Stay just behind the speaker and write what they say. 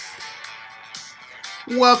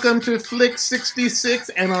Welcome to Flix 66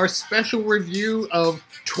 and our special review of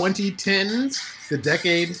 2010's The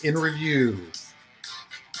Decade in Review.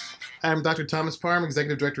 I'm Dr. Thomas Parham,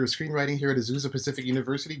 Executive Director of Screenwriting here at Azusa Pacific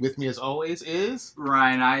University. With me, as always, is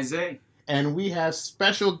Ryan Izay. And we have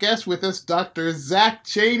special guest with us, Dr. Zach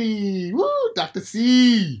Cheney. Woo! Dr.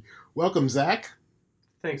 C. Welcome, Zach.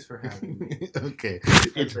 Thanks for having me. Okay.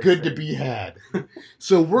 It's good to be had.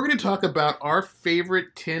 So we're going to talk about our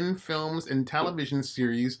favorite 10 films and television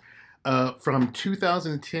series from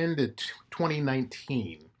 2010 to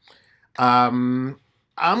 2019. I'm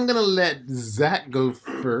going to let Zach go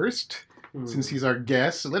first since he's our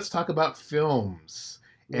guest. So let's talk about films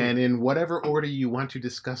and in whatever order you want to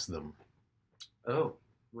discuss them. Oh,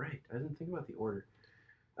 right. I didn't think about the order.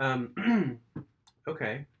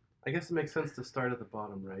 Okay. I guess it makes sense to start at the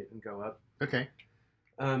bottom, right, and go up. Okay.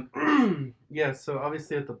 Yeah, so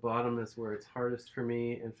obviously at the bottom is where it's hardest for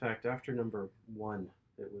me. In fact, after number 1,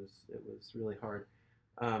 it was really hard.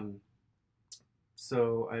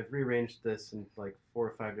 So I've rearranged this in like 4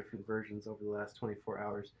 or 5 different versions over the last 24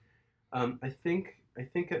 hours. I think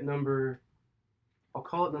at I'll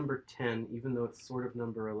call it number 10, even though it's sort of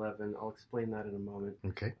number 11. I'll explain that in a moment.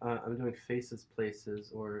 Okay. I'm doing Faces,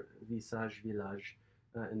 Places, or Visage, Village.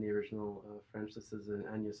 In the original French. This is an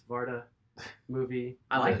Agnès Varda movie.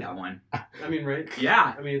 I like that one. I mean, right?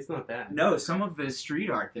 Yeah. I mean, it's not bad. No, some of the street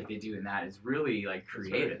art that they do in that is really like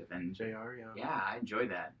creative and JR, yeah. Yeah, I enjoy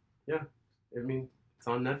that. Yeah. I mean, it's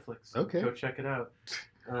on Netflix. Okay. Go check it out.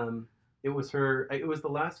 It was the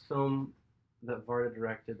last film that Varda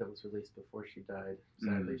directed that was released before she died.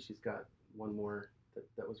 Sadly, she's got one more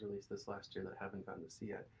that was released this last year that I haven't gotten to see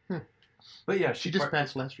yet. But yeah, she just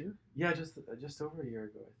passed last year? Yeah, just over a year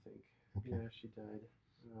ago, I think. Okay. Yeah, she died.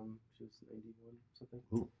 She was 91 something.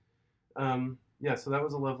 Yeah, so that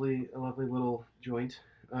was a lovely little joint.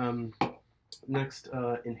 Next,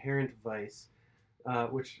 Inherent Vice,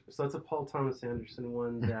 so that's a Paul Thomas Anderson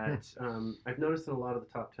one that I've noticed in a lot of the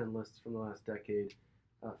top 10 lists from the last decade.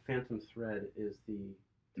 Phantom Thread is the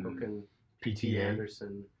token P.T.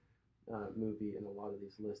 Anderson movie in a lot of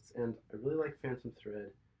these lists, and I really like Phantom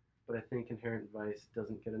Thread, but I think Inherent Vice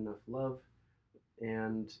doesn't get enough love.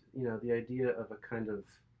 And the idea of a kind of,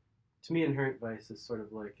 to me, Inherent Vice is sort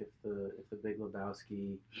of like if the Big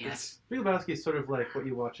Lebowski. Yes. Big Lebowski is sort of like what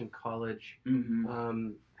you watch in college.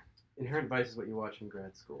 Mm-hmm. Inherent Vice is what you watch in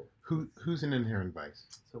grad school. Who's in Inherent Vice?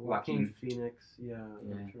 So Joaquin Phoenix, yeah. I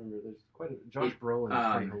don't remember. There's quite a Josh Brolin is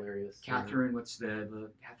pretty hilarious. Catherine, what's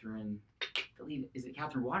the Catherine? Is it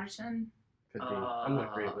Catherine Waterston? Could be. I'm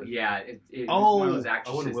not great with. Yeah, it's one of those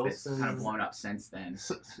actresses Owen that's kind of blown up since then.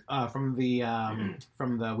 From the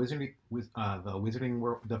Wizarding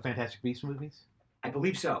World, the Fantastic Beasts movies. I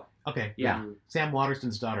believe so. Okay. Yeah. Sam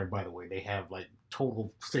Waterston's daughter, by the way, they have like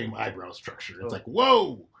total same eyebrow structure. It's like,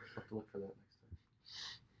 whoa. I'll have to look for that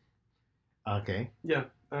next time. Okay. Yeah.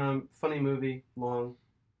 Funny movie, long,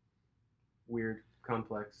 weird,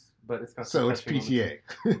 complex, but it's got. So it's PTA.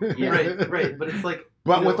 Yeah. Right. But it's like.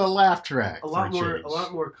 But with a laugh track. A lot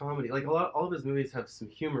more comedy. Like all of his movies have some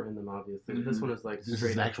humor in them. Obviously, but this one is like this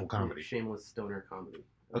is an actual comedy, shameless stoner comedy.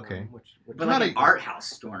 Okay. Which but like an art house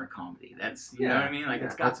stoner comedy. That's you know what I mean. Like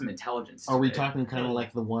it's got some intelligence. Are we talking kind of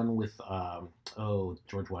like the one with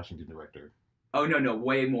George Washington director? Oh no,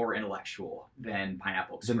 way more intellectual than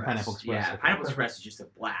Pineapple Express. Yeah, okay. Pineapple Express is just a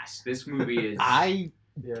blast. This movie is. I'm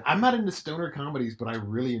not into stoner comedies, but I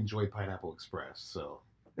really enjoy Pineapple Express. So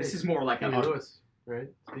this is more like a Lewis, right?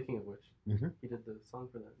 Speaking of which, he did the song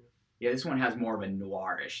for that. Yeah, this one has more of a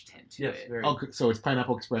noirish tint to it. Very. Oh, so it's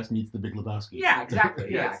Pineapple Express meets The Big Lebowski. Yeah,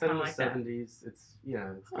 exactly. It's set in the 70s. It's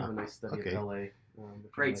kind of a nice study of LA.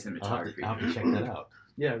 Great cinematography. I'll have to check that out.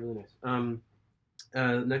 Yeah, really nice.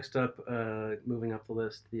 Next up, moving up the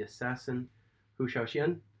list, The Assassin, Hu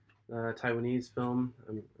Shaoxian, Taiwanese film.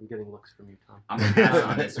 I'm getting looks from you, Tom. I'm going to pass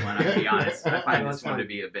on this one, I'll be honest. I find this one to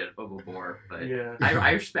be a bit of a bore, but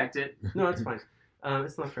I respect it. No, it's fine.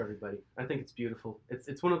 It's not for everybody. I think it's beautiful.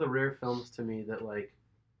 It's one of the rare films to me that, like,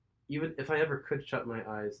 even if I ever could shut my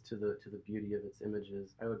eyes to the beauty of its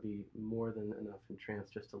images, I would be more than enough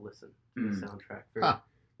entranced just to listen to the soundtrack. Very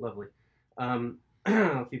lovely. I'll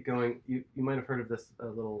keep going. You might have heard of this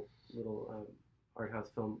little art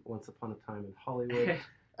house film, Once Upon a Time in Hollywood,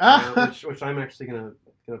 which I'm actually gonna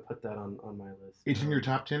put that on my list. It's in your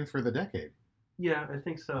top 10 for the decade. Yeah, I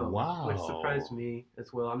think so. Wow. Which surprised me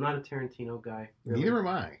as well. I'm not a Tarantino guy. Really. Neither am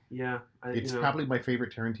I. Yeah. It's probably my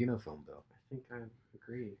favorite Tarantino film, though. I think I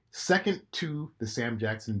agree. Second to the Sam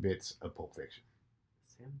Jackson bits of Pulp Fiction.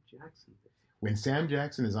 Sam Jackson bits? When Sam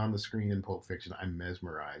Jackson is on the screen in Pulp Fiction, I'm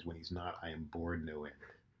mesmerized. When he's not, I am bored no end.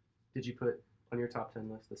 Did you put on your top 10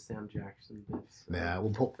 list, the Sam Jackson bits. Nah,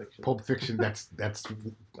 well, Fiction. Pulp Fiction. That's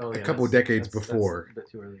Oh, a yeah, couple of decades before.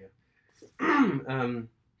 That's a bit too early. Yeah.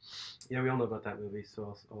 Yeah, we all know about that movie,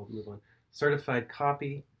 so I'll move on. Certified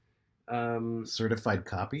Copy. Certified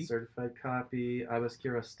Copy. Certified Copy. Abbas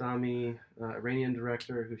Kiarostami, Iranian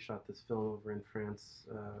director who shot this film over in France,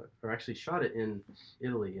 or actually shot it in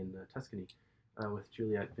Italy, in Tuscany, with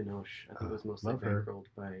Juliette Binoche. I think it was mostly bankrolled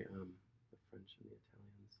by the French and the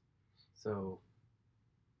Italians. So,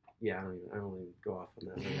 yeah, I don't even go off on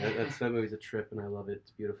that. That movie's a trip, and I love it.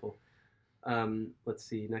 It's beautiful. Let's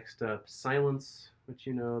see. Next up, Silence, which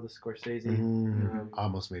the Scorsese.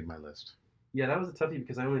 Almost made my list. Yeah, that was a toughie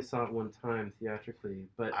because I only saw it one time theatrically,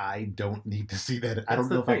 but I don't need to see that. I don't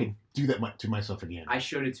know if I can do that to myself again. I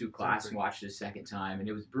showed it to class and watched it a second time, and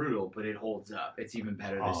it was brutal, but it holds up. It's even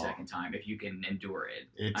better the second time if you can endure it.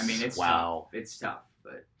 It's tough. It's tough,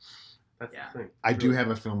 but that's the thing. I do have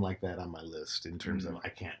a film like that on my list in terms of I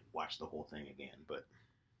can't watch the whole thing again, but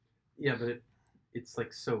yeah, but it's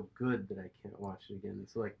like so good that I can't watch it again.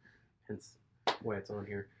 So like, hence why it's on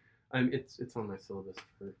here. It's on my syllabus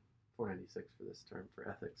for 496 for this term for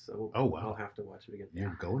ethics, so I'll have to watch it again.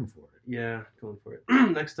 You're going for it. Yeah, going for it.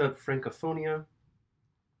 Next up, Francophonia,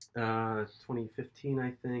 2015,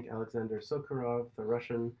 I think. Alexander Sokurov, the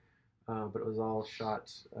Russian, but it was all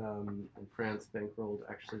shot in France, bankrolled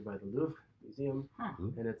actually by the Louvre Museum,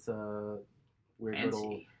 and it's a weird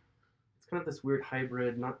little. It's kind of this weird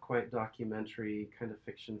hybrid, not quite documentary, kind of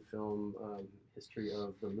fiction film history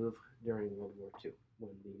of the Louvre during World War II,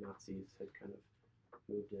 when the Nazis had kind of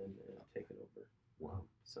moved in and taken over. Wow.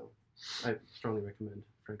 So I strongly recommend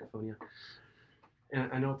Francophonia.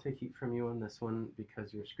 And I know I'll take heat from you on this one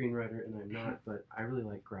because you're a screenwriter and I'm not, but I really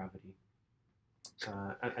like Gravity.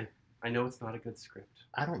 I know it's not a good script.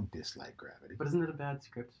 I don't dislike Gravity. But isn't it a bad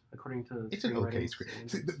script, according to It's an okay script.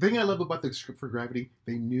 See, the thing I love about the script for Gravity,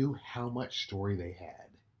 they knew how much story they had.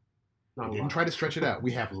 They didn't try to stretch it out.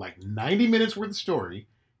 We have like 90 minutes worth of story,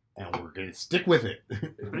 and we're going to stick with it.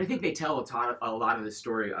 But I think they tell a lot of the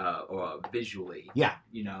story visually. Yeah.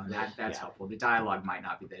 That's helpful. The dialogue might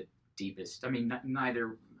not be the deepest. I mean,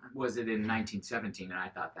 neither was it in 1917, and I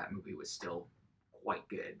thought that movie was still quite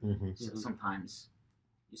good. Mm-hmm. So sometimes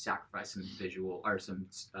you sacrifice some visual or some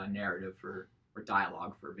narrative or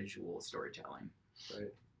dialogue for visual storytelling.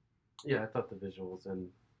 Right. Yeah, I thought the visuals and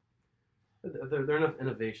there are enough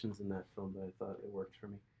innovations in that film that I thought it worked for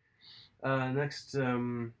me. Next,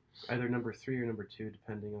 either number 3 or number 2,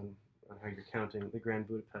 depending on how you're counting, The Grand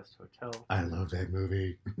Budapest Hotel. I love that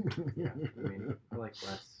movie. Yeah, I mean, I like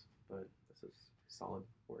less, but this is solid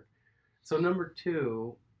work. So number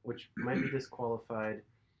 2, which might be disqualified,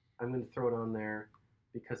 I'm going to throw it on there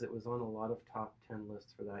because it was on a lot of top 10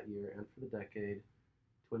 lists for that year and for the decade.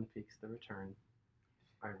 Twin Peaks: The Return.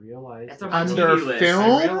 I realized that's on my under TV list. film.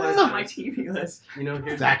 I realized on my TV list.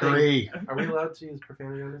 Here's Zachary. Are we allowed to use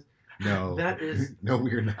profanity on this? No. That is. No,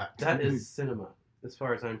 we're not. That is cinema, as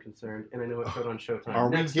far as I'm concerned, and I know it showed on Showtime.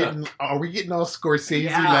 Are we getting all Scorsese?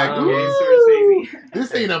 Yeah, Scorsese.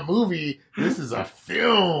 This ain't a movie. This is a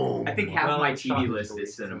film. I think half my TV list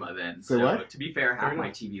is cinema. Then, so what? To be fair, half my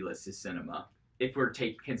TV list is cinema. If we're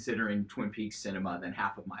considering Twin Peaks cinema, then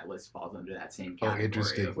half of my list falls under that same category. Oh,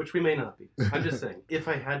 interesting. Which we may not be. I'm just saying, if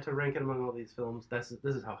I had to rank it among all these films, this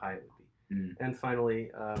is how high it would be. And finally,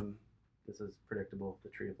 this is predictable: The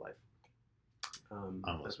Tree of Life.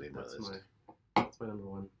 Almost made my list. That's my number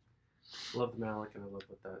 1. Love Malik, and I love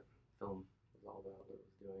what that film was all about, what it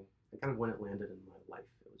was doing. And kind of when it landed in my life,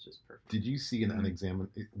 it was just perfect. Did you see an Unexamined?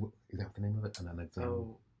 Is that the name of it? An Unexamined?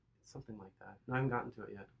 Oh, something like that. No, I haven't gotten to it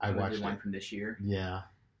yet. I watched one from this year. Yeah,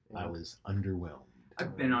 I was underwhelmed.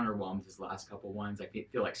 I've been underwhelmed his last couple ones. I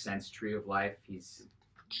feel like since Tree of Life, he's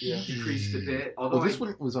decreased a bit. Although this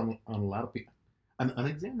one was on a lot of people. An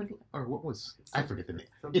Unexamined, or what was? I forget the name.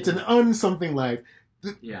 It's an something life.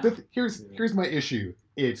 Here's my issue.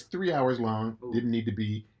 It's 3 hours long. Ooh. Didn't need to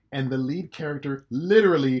be. And the lead character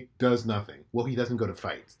literally does nothing. Well, he doesn't go to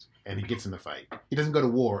fights, and he gets in a fight. He doesn't go to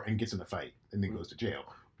war and gets in a fight, and then goes to jail.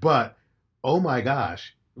 But, oh my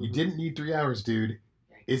gosh, you didn't need 3 hours, dude.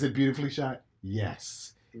 Is it beautifully shot?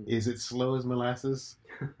 Yes. Is it slow as molasses?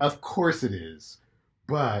 Of course it is.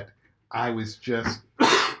 But I was just...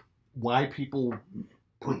 why people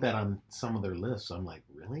put that on some of their lists. I'm like,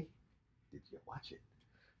 really? Did you watch it?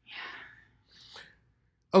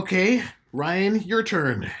 Yeah. Okay, Ryan, your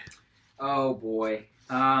turn. Oh boy.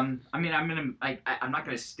 I'm not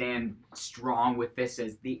gonna stand strong with this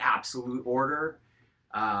as the absolute order,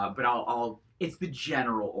 but it's the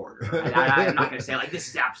general order. I'm not gonna say like this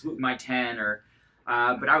is absolutely my 10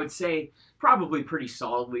 but I would say probably pretty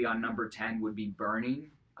solidly on number 10 would be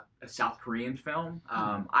Burning. a South Korean film.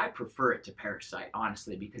 I prefer it to Parasite,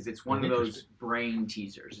 honestly, because it's one of those brain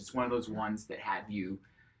teasers. It's one of those ones that have you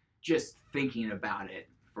just thinking about it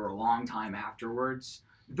for a long time afterwards.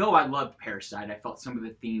 Though I loved Parasite, I felt some of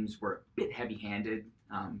the themes were a bit heavy-handed,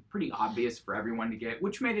 pretty obvious for everyone to get,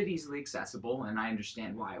 which made it easily accessible, and I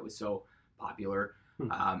understand why it was so popular.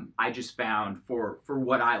 I just found, for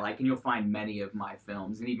what I like, and you'll find many of my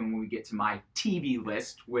films, and even when we get to my TV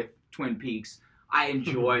list with Twin Peaks, I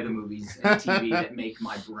enjoy the movies and TV that make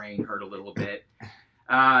my brain hurt a little bit.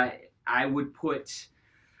 I would put,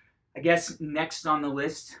 I guess, next on the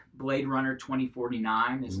list, Blade Runner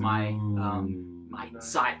 2049 is my my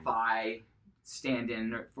sci-fi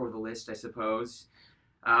stand-in for the list, I suppose.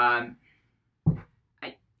 My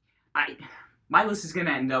list is going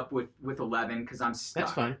to end up with 11 because I'm stuck.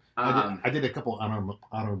 That's fine. I did a couple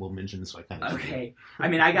honorable mentions, so I kind of... Okay. I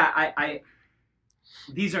mean,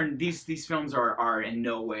 these films are in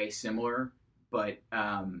no way similar, but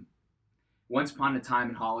Once Upon a Time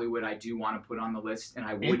in Hollywood I do want to put on the list, and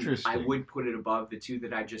I would put it above the two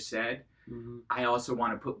that I just said. Mm-hmm. I also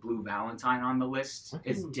want to put Blue Valentine on the list.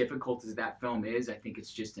 Okay. As difficult as that film is, I think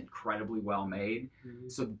it's just incredibly well made. Mm-hmm.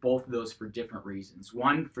 So both of those for different reasons.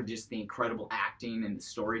 One, for just the incredible acting and the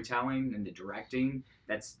storytelling and the directing.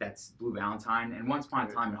 That's Blue Valentine. And Once Upon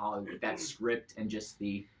a Time in Hollywood, that script and just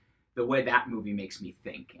the way that movie makes me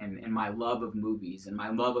think, and my love of movies and my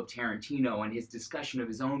love of Tarantino and his discussion of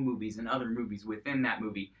his own movies and other movies within that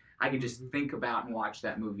movie. I could just think about and watch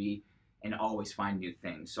that movie and always find new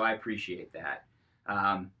things. So I appreciate that.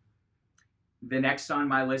 The next on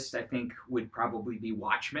my list, I think, would probably be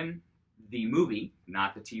Watchmen, the movie,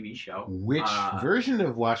 not the TV show. Which version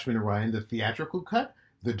of Watchmen, Ryan? The theatrical cut,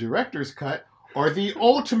 the director's cut, or the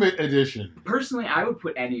ultimate edition? Personally, I would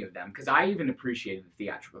put any of them, because I even appreciated the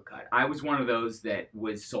theatrical cut. I was one of those that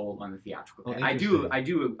was sold on the theatrical cut. I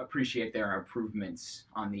do appreciate there are improvements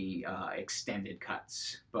on the extended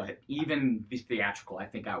cuts, but even the theatrical, I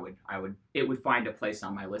think it would find a place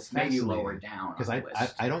on my list, maybe lower down. Because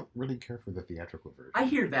I don't really care for the theatrical version. I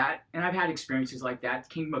hear that, and I've had experiences like that.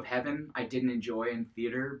 Kingdom of Heaven, I didn't enjoy in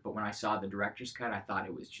theater, but when I saw the director's cut, I thought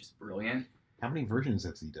it was just brilliant. How many versions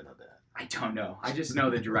has he done of that? I don't know. I just know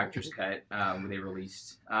the director's cut they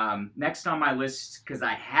released. Next on my list, because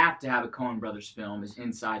I have to have a Coen Brothers film, is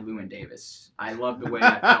Inside Llewyn Davis. I love the way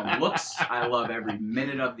that film looks. I love every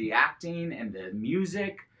minute of the acting and the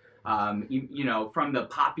music. You know, from the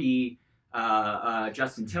poppy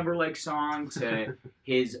Justin Timberlake song to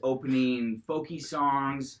his opening folky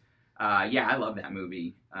songs. Yeah, I love that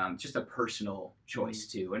movie. Just a personal choice,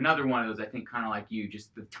 too. Another one of those, I think, kind of like you,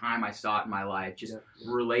 just the time I saw it in my life, just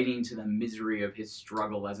relating to the misery of his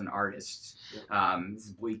struggle as an artist,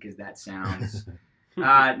 as bleak as that sounds.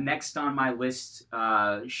 Next on my list,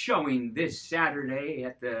 showing this Saturday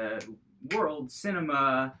at the World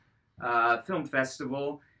Cinema Film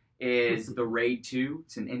Festival, is The Raid 2.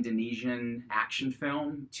 It's an Indonesian action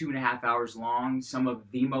film, 2.5 hours long. Some of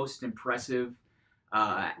the most impressive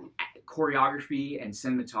choreography and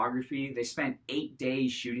cinematography. They spent 8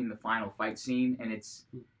 days shooting the final fight scene, and it's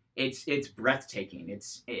breathtaking.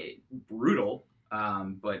 It's brutal,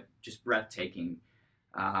 but just breathtaking.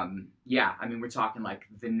 Yeah, I mean, we're talking like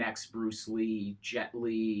the next Bruce Lee, Jet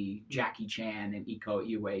Li, Jackie Chan, and Iko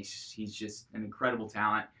Uwais. He's just an incredible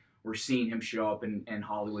talent. We're seeing him show up in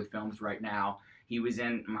Hollywood films right now. He was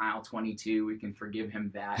in Mile 22. We can forgive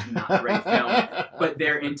him that. Not a great film. But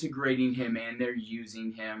they're integrating him in. They're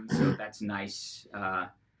using him. So that's nice.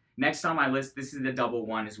 Next on my list, this is the double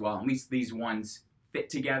one as well. At least these ones fit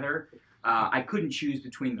together. I couldn't choose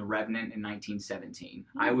between The Revenant and 1917.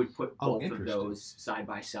 I would put both of those side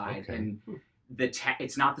by side. Okay. And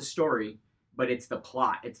it's not the story, but it's the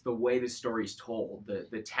plot. It's the way the story's told.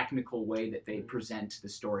 The technical way that they present the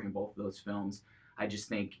story in both of those films. I just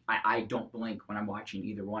think I don't blink when I'm watching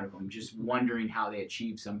either one of them, just wondering how they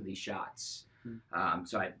achieve some of these shots.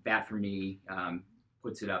 So that for me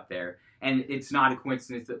puts it up there. And it's not a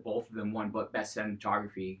coincidence that both of them won Best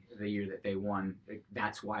Cinematography the year that they won.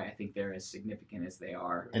 That's why I think they're as significant as they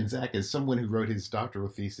are. And Zach, as someone who wrote his doctoral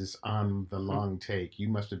thesis on The Long Take, you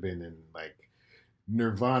must have been in like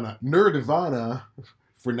Nerdivana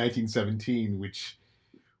for 1917, which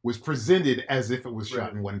was presented as if it was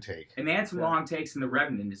shot in one take. And they had some long takes in The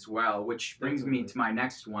Revenant as well, which brings me to my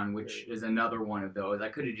next one, which is another one of those. I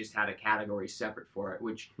could have just had a category separate for it,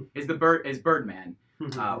 which is Birdman,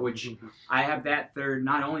 which I have that third,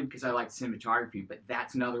 not only because I like cinematography, but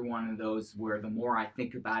that's another one of those where the more I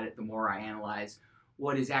think about it, the more I analyze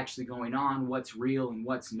what is actually going on, what's real and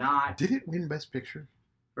what's not. Did it win Best Picture?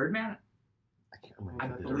 Birdman? I can't remember. I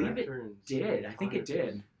believe it did. I think it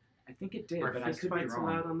did. I think it did, Are but I fist could be fights wrong.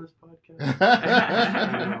 allowed on this podcast?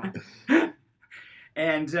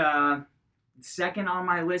 And second on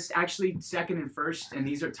my list, actually second and first, and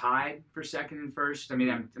these are tied for second and first. I mean,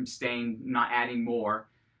 I'm staying, not adding more,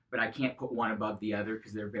 but I can't put one above the other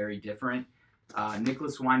because they're very different.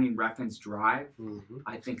 Nicholas Winding Refn's Drive. Mm-hmm.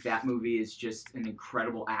 I think that movie is just an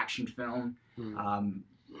incredible action film. Mm-hmm.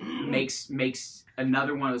 Makes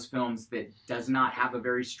another one of those films that does not have a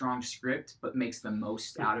very strong script, but makes the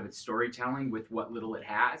most out of its storytelling with what little it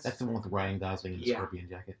has. That's the one with Ryan Gosling in the Scorpion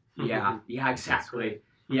jacket. Yeah, exactly.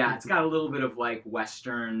 Yeah, it's got a little bit of like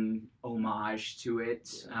Western homage to it.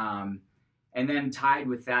 And then tied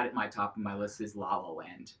with that at my top of my list is La La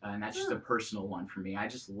Land. And that's just a personal one for me. I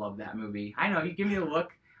just love that movie. I know, you give me a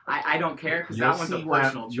look. I don't care because that one's a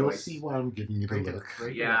personal choice. You'll see why I'm giving you the look.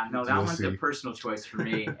 Yeah, no, that one's a personal choice for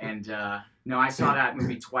me. And no, I saw that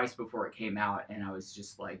movie twice before it came out, and I was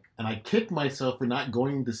just like... And I kicked myself for not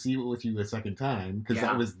going to see it with you a second time, because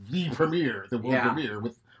that was the premiere, the world premiere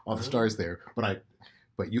with all the stars there.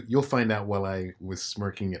 But you'll find out while I was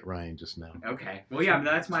smirking at Ryan just now. Okay. Well, yeah,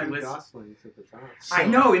 that's my list. Goslings at the top. I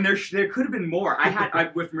know, and there could have been more.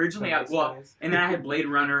 Originally, and then I had Blade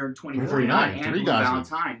Runner 2049 and Blue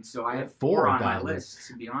Valentine, so I had four on my list,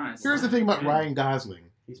 to be honest. Here's the thing about Ryan Gosling.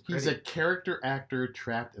 He's a character actor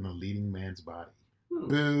trapped in a leading man's body.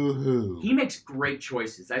 Boo-hoo. He makes great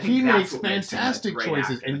choices. I think he that's makes fantastic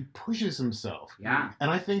choices, and he pushes himself. Yeah. And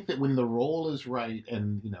I think that when the role is right,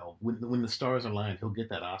 and when the stars are aligned, he'll get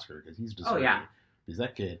that Oscar because he's deserving. Oh yeah. He's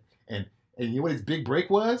that kid. And you know what his big break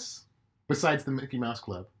was? Besides the Mickey Mouse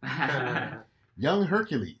Club, Young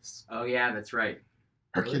Hercules. Oh yeah, that's right.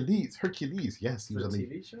 Hercules. Yes, he was on the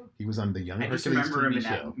TV show. He was on the Young Hercules TV show. I just remember him in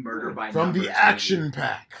show. that Murder by From the Action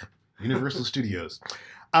Pack, Universal Studios.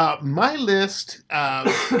 My list,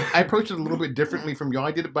 I approached it a little bit differently from y'all.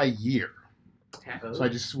 I did it by year. Okay. So I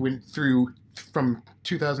just went through from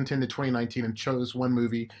 2010 to 2019 and chose one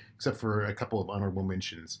movie, except for a couple of honorable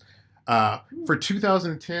mentions. For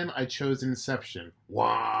 2010, I chose Inception.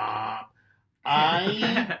 Wow.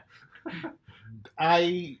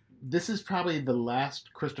 This is probably the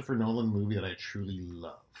last Christopher Nolan movie that I truly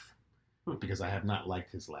love, because I have not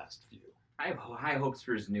liked his last few. I have high hopes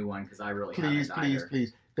for his new one because I really Please.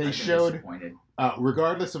 They showed,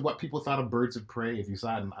 regardless of what people thought of Birds of Prey, if you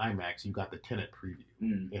saw it in IMAX, you got the Tenet preview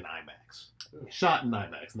in IMAX. Shot in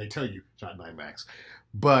IMAX, and they tell you shot in IMAX.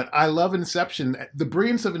 But I love Inception. The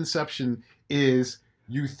brilliance of Inception is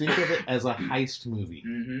you think of it as a heist movie,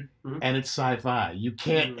 and it's sci-fi. You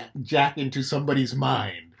can't jack into somebody's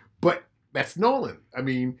mind. But that's Nolan. I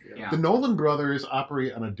mean, the Nolan brothers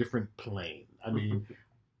operate on a different plane. I mean...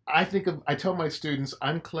 I tell my students,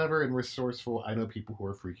 I'm clever and resourceful. I know people who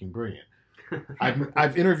are freaking brilliant.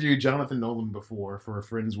 I've interviewed Jonathan Nolan before for a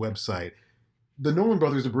friend's website. The Nolan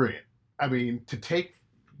brothers are brilliant. I mean, to take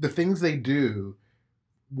the things they do,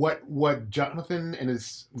 what Jonathan and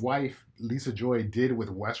his wife Lisa Joy did with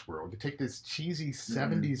Westworld, to take this cheesy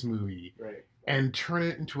 70s movie and turn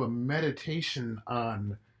it into a meditation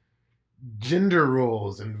on gender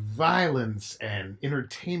roles and violence and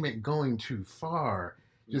entertainment going too far.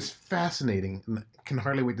 Just fascinating. And can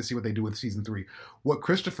hardly wait to see what they do with season 3. What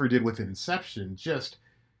Christopher did with Inception, just,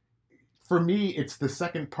 for me, it's the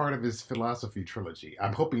second part of his philosophy trilogy.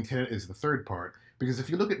 I'm hoping Tenet is the third part, because if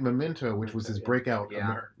you look at Memento, which was his breakout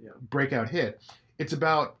hit, it's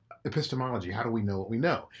about epistemology. How do we know what we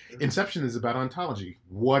know? Inception is about ontology.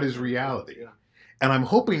 What is reality? And I'm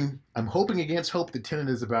hoping against hope that Tenet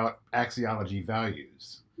is about axiology,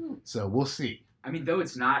 values. So we'll see. I mean, though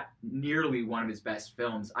it's not nearly one of his best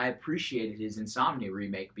films, I appreciated his Insomnia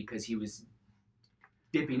remake because he was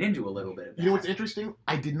dipping into a little bit of that. You know what's interesting?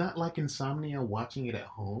 I did not like Insomnia watching it at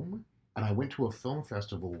home, and I went to a film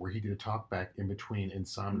festival where he did a talkback in between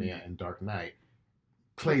Insomnia and Dark Knight.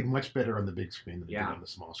 Played much better on the big screen than it did on the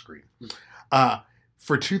small screen.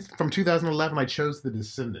 From 2011, I chose The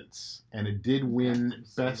Descendants, and it did win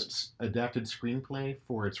Best Adapted Screenplay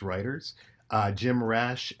for its writers. Jim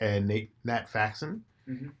Rash and Nat Faxon.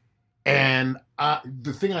 And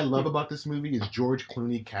the thing I love about this movie is George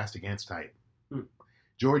Clooney cast against type.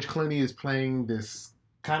 George Clooney is playing this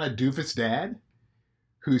kind of doofus dad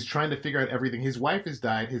who's trying to figure out everything. His wife has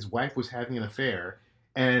died. His wife was having an affair.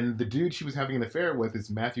 And the dude she was having an affair with is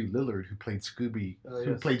Matthew Lillard, who played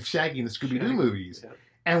who played Shaggy in the Scooby-Doo movies. Yeah.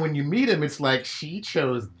 And when you meet him, it's like, she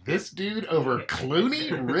chose this dude over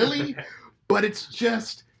Clooney? Really? But it's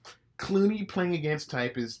just... Clooney playing against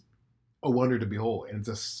type is a wonder to behold. And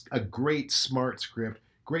it's a great, smart script,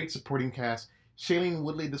 great supporting cast. Shailene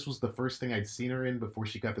Woodley, this was the first thing I'd seen her in before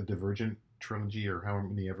she got the Divergent trilogy, or however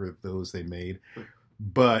many ever of those they made.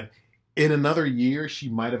 But In another year, she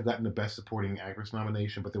might have gotten the Best Supporting Actress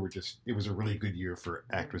nomination, but it was a really good year for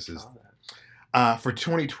actresses. For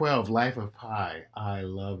 2012, Life of Pi. I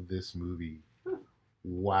love this movie.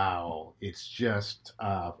 Wow. It's just,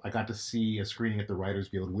 I got to see a screening at the Writers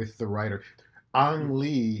Guild with the writer. Ang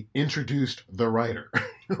Lee introduced the writer,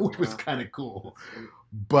 which was kind of cool.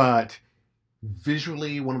 But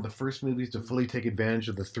visually, one of the first movies to fully take advantage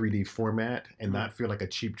of the 3D format and not feel like a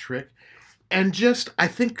cheap trick. And just, I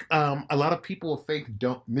think a lot of people of faith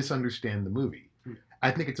don't misunderstand the movie.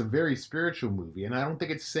 I think it's a very spiritual movie, and I don't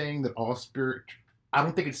think it's saying that all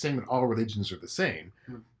religions are the same.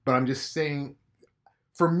 But I'm just saying,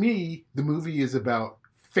 for me, the movie is about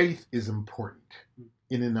faith is important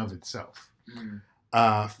in and of itself.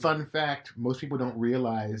 Fun fact, most people don't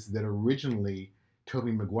realize that originally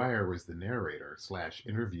Tobey Maguire was the narrator /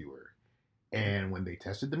 interviewer. And when they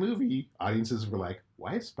tested the movie, audiences were like,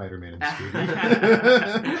 why is Spider-Man in this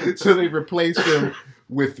movie? So they replaced him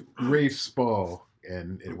with Rafe Spall,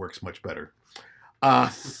 and it works much better.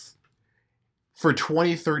 For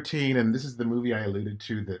 2013, and this is the movie I alluded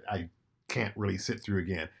to that I can't really sit through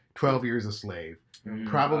again, 12 Years a Slave.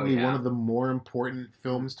 Probably one of the more important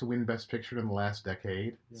films to win Best Picture in the last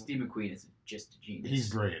decade. Steve McQueen is just a genius.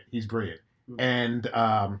 He's brilliant. And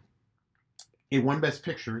it won Best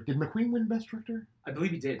Picture. Did McQueen win Best Director? I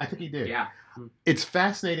believe he did. I think he did. Yeah. It's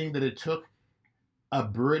fascinating that it took a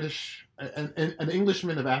British, an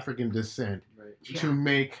Englishman of African descent to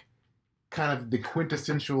make kind of the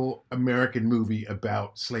quintessential American movie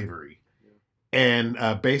about slavery. And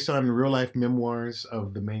based on real-life memoirs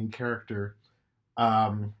of the main character,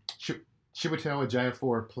 Chiwetel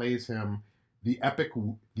Ejiofor plays him. The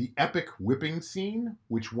epic whipping scene,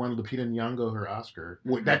 which won Lupita Nyong'o her Oscar.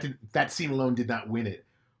 That scene alone did not win it,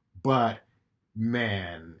 but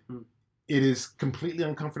man, it is completely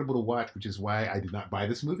uncomfortable to watch, which is why I did not buy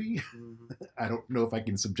this movie. I don't know if I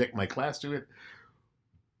can subject my class to it,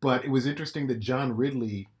 but it was interesting that John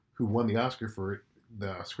Ridley, who won the Oscar for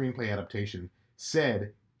the screenplay adaptation,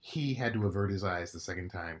 said he had to avert his eyes the second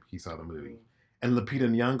time he saw the movie. And Lupita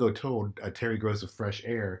Nyong'o told Terry Gross of Fresh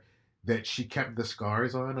Air that she kept the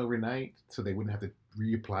scars on overnight so they wouldn't have to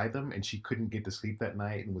reapply them, and she couldn't get to sleep that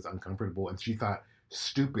night and was uncomfortable. And she thought,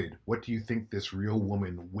 stupid, what do you think this real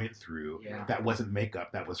woman went through? That wasn't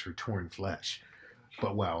makeup, that was her torn flesh.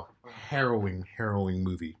 But wow, harrowing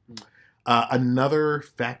movie. Another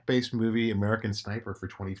fact-based movie, American Sniper for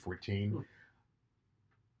 2014.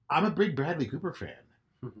 I'm a big Bradley Cooper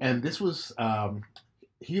fan. And this was...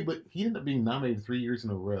 He ended up being nominated 3 years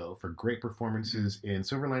in a row for great performances in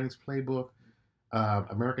Silver Linings Playbook,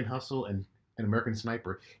 American Hustle, and American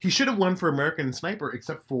Sniper. He should have won for American Sniper,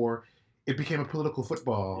 except for it became a political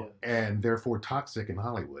football and therefore toxic in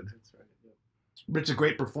Hollywood. That's right. But it's a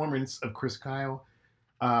great performance of Chris Kyle,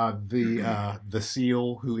 the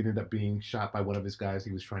SEAL who ended up being shot by one of his guys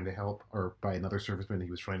he was trying to help, or by another serviceman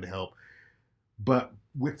he was trying to help. But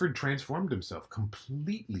Whitford transformed himself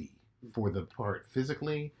completely for the part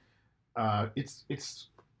physically. It's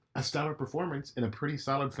a stellar performance in a pretty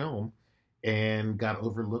solid film, and got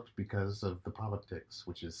overlooked because of the politics,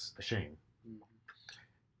 which is a shame.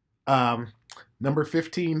 Number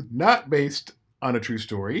 15, not based on a true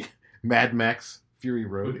story, Mad Max Fury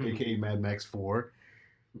Road, aka Mad Max 4.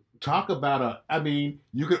 Talk about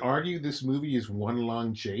you could argue this movie is one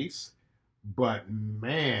long chase, but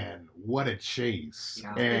man, what a chase.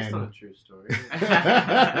 Yeah, based on a true story.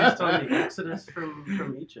 Based on the Exodus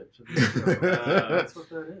from Egypt. So, that's what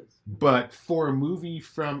that is. But for a movie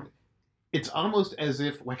it's almost as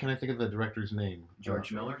if, why can't I think of the director's name?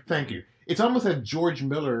 George Miller. Thank you. It's almost as George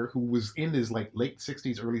Miller, who was in his late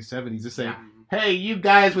 60s, early 70s, is saying, hey, you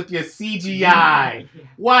guys with your CGI,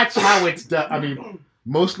 watch how it's done.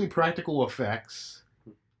 Mostly practical effects.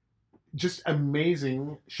 Just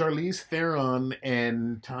amazing. Charlize Theron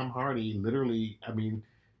and Tom Hardy, literally,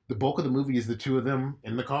 the bulk of the movie is the two of them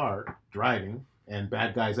in the car, driving, and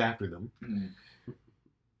bad guys after them.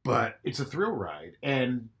 But it's a thrill ride.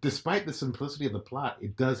 And despite the simplicity of the plot,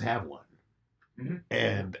 it does have one.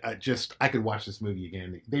 And I could watch this movie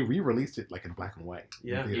again. They re-released it in black and white.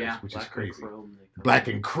 In theaters, which is crazy. Black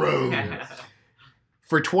and Chrome.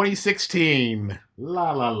 For 2016,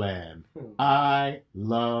 La La Land. I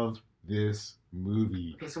love this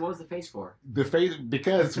movie. Okay, so what was the face for? The face,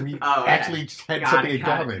 because we actually had something in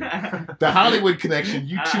common. The Hollywood connection.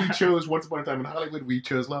 You two chose Once Upon a Time in Hollywood. We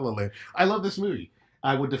chose La La Land. I love this movie.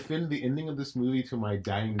 I would defend the ending of this movie to my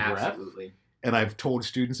dying breath. Absolutely. And I've told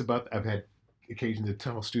students I've had occasion to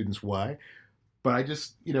tell students why. But I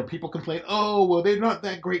just, people complain, oh, well, they're not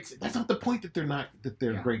that great. That's not the point that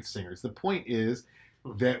they're great singers. The point is,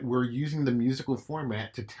 that we're using the musical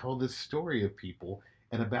format to tell this story of people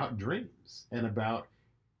and about dreams and about,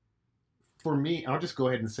 for me, I'll just go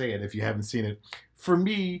ahead and say it if you haven't seen it. For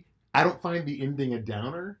me, I don't find the ending a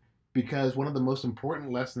downer because one of the most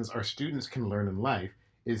important lessons our students can learn in life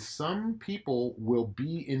is some people will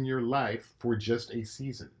be in your life for just a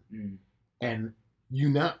season. Mm. And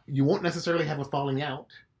you won't necessarily have a falling out.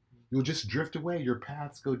 You'll just drift away. Your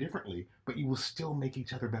paths go differently, but you will still make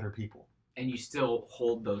each other better people. And you still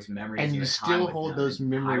hold those memories. And you still hold those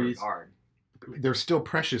memories. They're still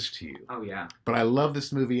precious to you. Oh yeah. But I love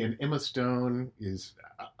this movie, and Emma Stone is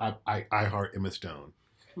I heart Emma Stone,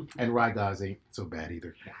 and Ryan Izay ain't so bad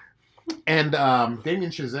either. Yeah. And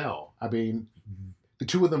Damien Chazelle. I mean, the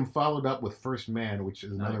two of them followed up with First Man, which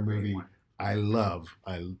is another movie I love.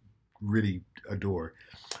 I really adore.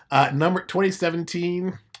 Number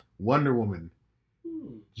 2017, Wonder Woman.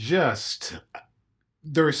 Just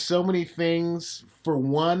there are so many things. For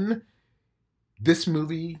one, this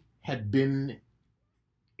movie had been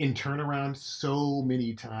in turnaround so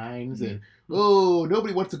many times, and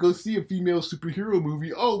nobody wants to go see a female superhero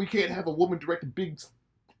movie. Oh, we can't have a woman direct a big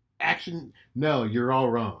action. No, you're all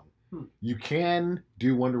wrong. You can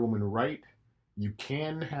do Wonder Woman right. You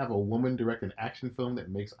can have a woman direct an action film that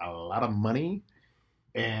makes a lot of money,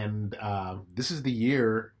 and this is the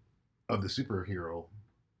year of the superhero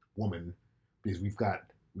woman, because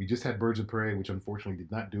we just had Birds of Prey, which unfortunately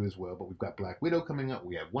did not do as well, but we've got Black Widow coming up.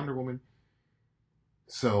 We have Wonder Woman.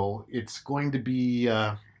 So it's going to be,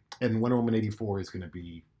 and Wonder Woman 84 it's going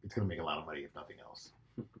to make a lot of money if nothing else.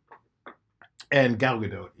 And Gal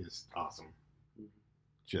Gadot is awesome.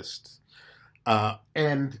 Just,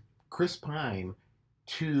 and Chris Pine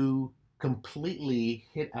to completely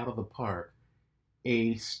hit out of the park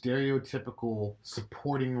a stereotypical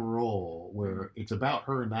supporting role where it's about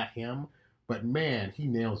her, not him. But man, he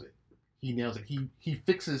nails it. He nails it. He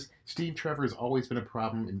fixes. Steve Trevor has always been a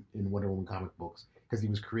problem in Wonder Woman comic books because he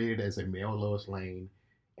was created as a male Lois Lane,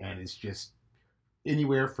 and it's just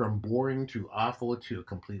anywhere from boring to awful to a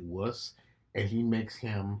complete wuss, and he makes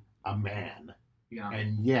him a man. Yeah.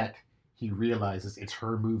 And yet he realizes it's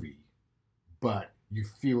her movie, but you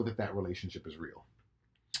feel that relationship is real.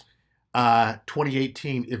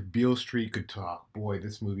 2018, If Beale Street Could Talk. Boy,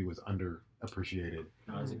 this movie was underappreciated.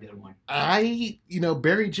 That was a good one.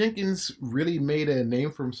 Barry Jenkins really made a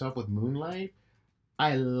name for himself with Moonlight.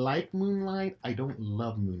 I like Moonlight. I don't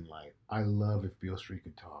love Moonlight. I love If Beale Street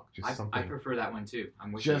Could Talk. I prefer that one too.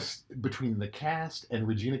 I'm with just you. Between the cast and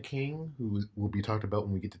Regina King, who will be talked about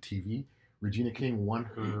when we get to TV. Regina King won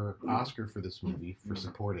her Oscar for this movie for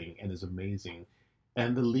supporting and is amazing.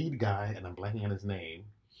 And the lead guy, and I'm blanking on his name,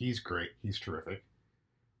 he's great. He's terrific.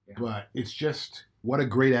 Yeah. But it's just what a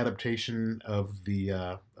great adaptation of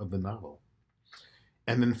the novel.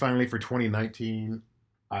 And then finally for 2019,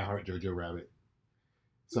 I Heart Jojo Rabbit.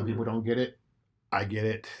 Some people don't get it. I get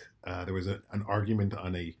it. There was an argument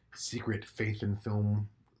on a secret Faith in Film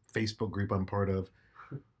Facebook group I'm part of.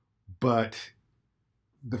 But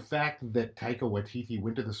the fact that Taika Waititi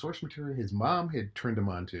went to the source material his mom had turned him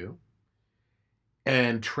on to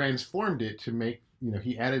and transformed it to make,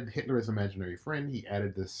 he added Hitler as imaginary friend. He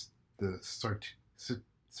added the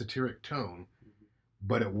satiric tone,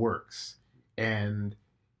 but it works. And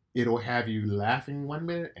it'll have you laughing 1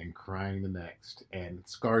 minute and crying the next. And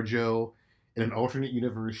ScarJo, in an alternate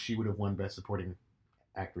universe, she would have won Best Supporting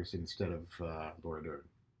Actress instead of Laura Dern.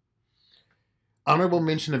 Honorable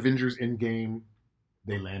mention, Avengers Endgame.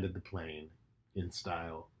 They landed the plane in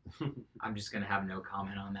style. I'm just going to have no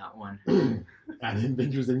comment on that one. On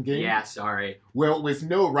Avengers Endgame? Yeah, sorry. Well, with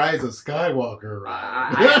no Rise of Skywalker,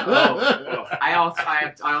 right? I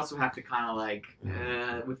also have to kind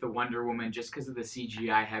of with the Wonder Woman, just because of the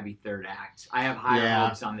CGI heavy third act. I have higher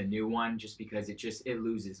hopes on the new one just because it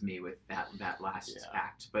loses me with that last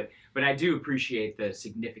act. But I do appreciate the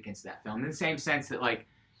significance of that film in the same sense that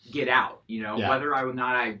Get Out, whether I would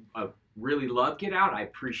not I really love Get Out, I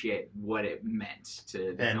appreciate what it meant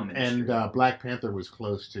to the film industry. And Black Panther was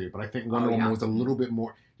close too, but I think Wonder Woman was a little bit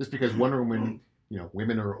more, just because Wonder Woman,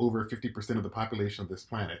 women are over 50% of the population of this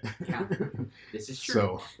planet. Yeah, this is true.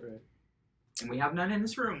 So, and we have none in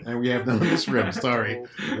this room. Sorry,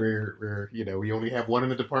 we're we only have one in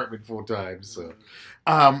the department full time. So,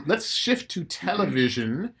 let's shift to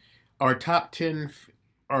television. Our top 10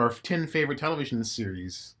 favorite television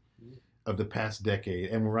series of the past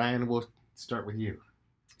decade. And Ryan, we'll start with you.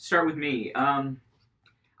 Start with me. I'm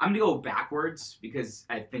going to go backwards because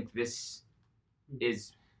I think this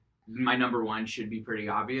is my number one should be pretty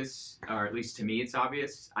obvious, or at least to me it's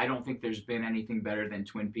obvious. I don't think there's been anything better than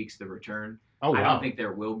Twin Peaks: The Return. Oh, wow. I don't think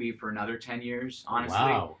there will be for another 10 years, honestly.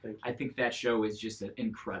 Wow. I think that show is just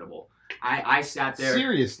incredible. I sat there.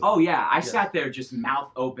 Seriously? Oh, yeah. I sat there just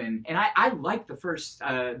mouth open. And I liked the first,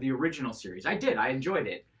 the original series. I did. I enjoyed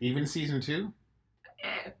it. Even season 2?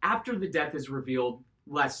 After the death is revealed,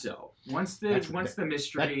 less so. Once the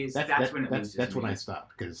mystery is, that's when it loses. That's when me. I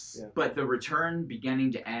stopped. But The Return,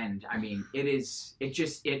 beginning to end, I mean,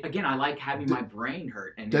 again, I like having my brain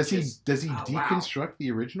hurt. And does he deconstruct wow.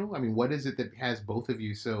 the original? I mean, what is it that has both of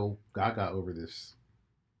you so gaga over this?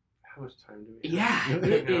 How much time do we Yeah, have?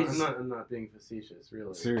 it is. I'm not being facetious,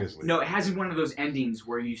 really. Seriously. No, it has one of those endings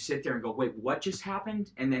where you sit there and go, wait, what just happened?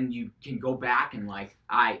 And then you can go back and like,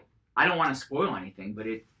 I don't want to spoil anything, but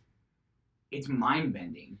it's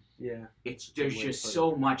mind-bending. Yeah. There's just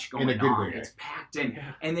so much going on. Way. It's packed in.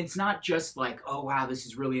 Yeah. And it's not just like, oh, wow, this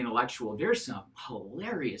is really intellectual. There's some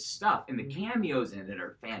hilarious stuff. And the cameos in it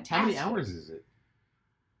are fantastic. How many hours is it?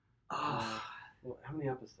 Well, how many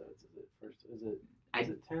episodes is it first? Is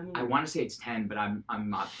it 10? I want to say it's 10, but I'm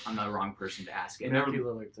not the wrong person to ask. And Matthew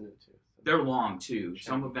Lillard's in it too. So. They're long too.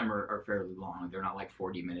 Some of them are fairly long. They're not like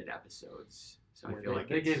 40-minute episodes. So I feel like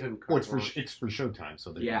they gave him. Well, it's for Showtime,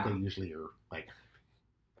 so they Yeah. usually are like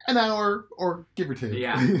an hour or give or take.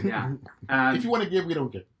 Yeah. If you want to give, we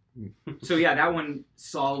don't give. So yeah, that one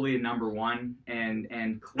solidly number one,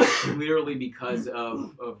 and clearly because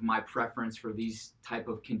of my preference for these type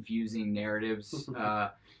of confusing narratives.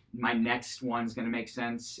 My next one's going to make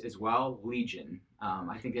sense as well. Legion.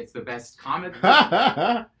 I think it's the best comic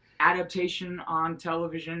book adaptation on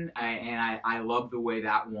television, and I love the way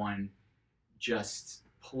that one just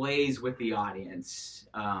plays with the audience.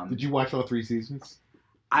 Did you watch all 3 seasons?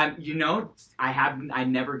 I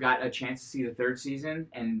never got a chance to see the 3rd season,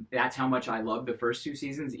 and that's how much I love the first 2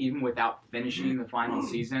 seasons. Even without finishing the final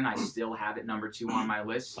season, I still have it number 2 on my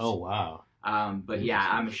list. Oh, wow. But yeah,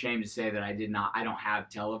 I'm ashamed to say that I don't have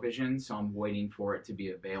television, so I'm waiting for it to be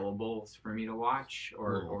available for me to watch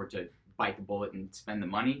or to bite the bullet and spend the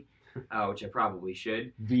money, which I probably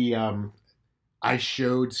should. I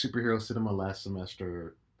showed Superhero Cinema last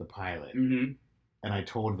semester the pilot, Mm-hmm. and I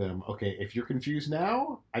told them, okay, if you're confused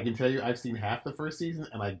now, I can tell you I've seen half the first season,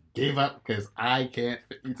 and I gave up because I can't.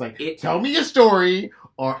 It's like, tell me a story,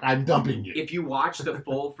 or I'm dumping you. If you watch the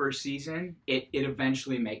full first season, it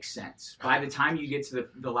eventually makes sense. By the time you get to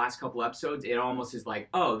the last couple episodes, it almost is like,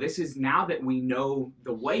 oh, this is, now that we know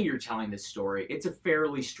the way you're telling this story, it's a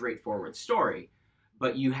fairly straightforward story,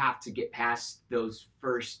 but you have to get past those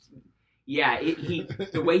first. Yeah,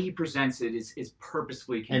 the way he presents it is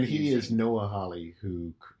purposefully confusing. And he is Noah Hawley,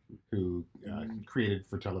 who created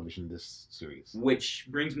for television this series. Which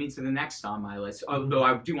brings me to the next on my list. Although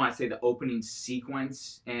I do want to say the opening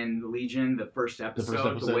sequence in Legion, the first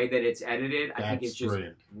episode, the way that it's edited, I think it's just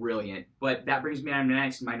brilliant. But that brings me on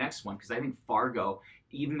to my next one, because I think Fargo,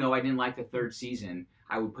 even though I didn't like the 3rd season,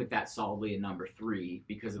 I would put that solidly in number 3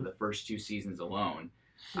 because of the first 2 seasons alone.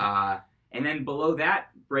 And then below that,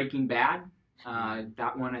 Breaking Bad.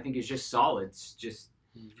 That one I think is just solid. It's just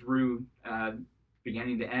through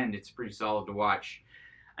beginning to end. It's pretty solid to watch.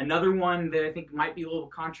 Another one that I think might be a little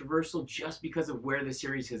controversial just because of where the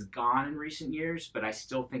series has gone in recent years, but I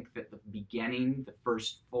still think that the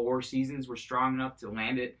first 4 seasons were strong enough to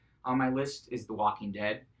land it on my list, is The Walking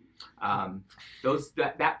Dead.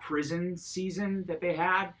 That prison season that they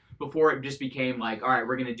had, before it just became like, all right,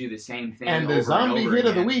 we're going to do the same thing. And the zombie hit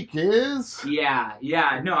of the week is... Yeah.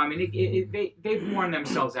 No, I mean, they've worn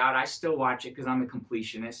themselves out. I still watch it because I'm a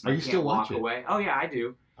completionist. And I can't walk away. Oh, yeah, I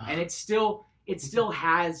do. And it still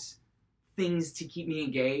has things to keep me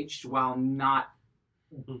engaged while not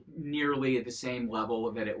nearly at the same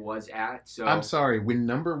level that it was at. So I'm sorry, when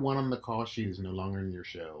number 1 on the call sheet is no longer in your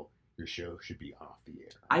show should be off the air.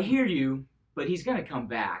 I hear you. But he's gonna come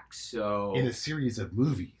back, so in a series of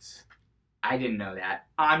movies. I didn't know that.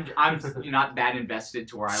 I'm not that invested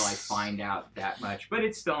to where I find out that much, but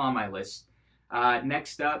it's still on my list.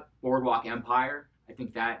 Next up, Boardwalk Empire. I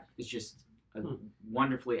think that is just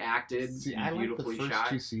wonderfully acted, and beautifully shot. I like the first shot.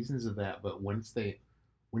 2 seasons of that, but once they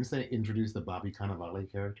introduce the Bobby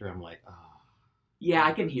Cannavale character, I'm like, ah. Oh. Yeah,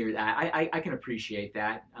 I can hear that. I can appreciate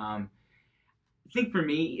that. I think for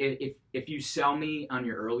me, if you sell me on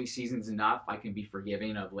your early seasons enough, I can be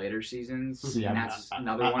forgiving of later seasons. See, that's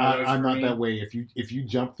another one of those. I'm not me. that way. If you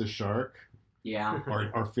jump the shark, yeah,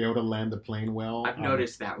 or fail to land the plane well, I've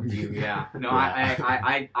noticed that with you. Yeah, no,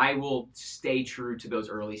 yeah. I will stay true to those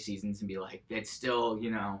early seasons and be like, it's still,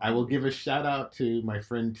 I will give a shout out to my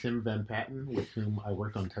friend Tim Van Patten, with whom I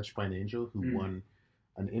worked on Touched by an Angel, who won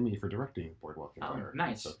an Emmy for directing Boardwalk Oh, Empire.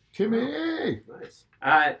 nice. So, Timmy! Nice.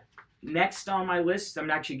 Next on my list, I'm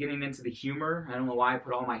actually getting into the humor. I don't know why I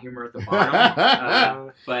put all my humor at the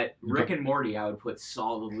bottom, but Rick and Morty I would put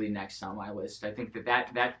solidly next on my list. I think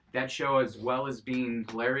that show, as well as being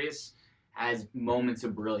hilarious, has moments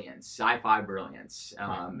of brilliance, sci-fi brilliance.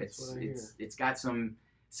 It's got some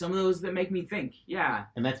of those that make me think. Yeah.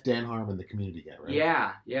 And that's Dan Harmon, the Community guy,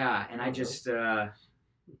 right? Yeah. And I just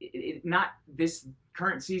not this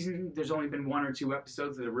current season, there's only been 1 or 2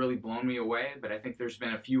 episodes that have really blown me away, but I think there's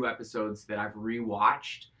been a few episodes that I've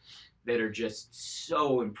rewatched that are just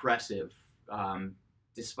so impressive.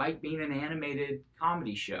 Despite being an animated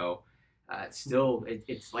comedy show,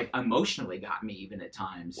 it's like emotionally got me even at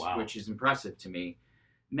times, which is impressive to me.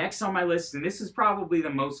 Next on my list, and this is probably the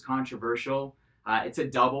most controversial, it's a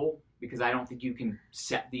double because I don't think you can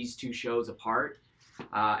set these 2 shows apart.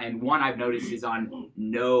 And one I've noticed is on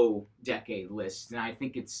no decade list, and I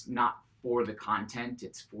think it's not for the content,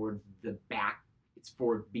 it's for it's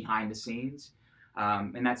for behind the scenes,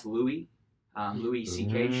 and that's Louis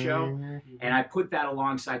C.K.'s show, and I put that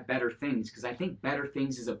alongside Better Things because I think Better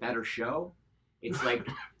Things is a better show. It's like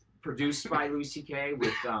produced by Louis C.K.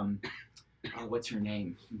 with what's her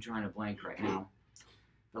name? I'm drawing a blank right now.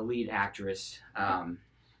 The lead actress.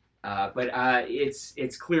 But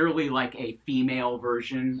it's clearly like a female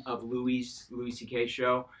version of Louis C.K.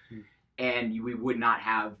 show, and we would not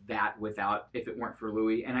have that if it weren't for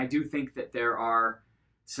Louis. And I do think that there are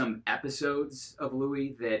some episodes of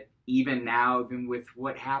Louis that even now, even with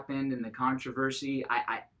what happened and the controversy,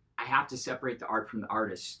 I have to separate the art from the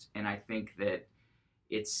artist, and I think that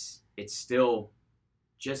it's still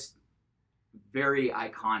just very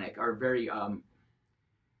iconic or very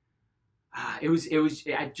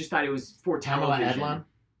I just thought it was for television. Pamela Adlon?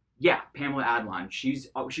 Yeah, Pamela Adlon.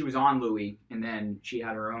 She was on Louis, and then she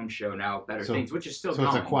had her own show now, Better Things, which is still going.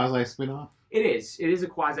 So it's a quasi spinoff? It is a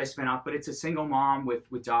quasi spinoff, but it's a single mom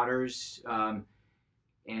with daughters, and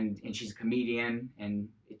she's a comedian, and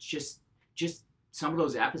it's just some of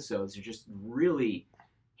those episodes are just really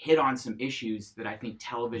hit on some issues that I think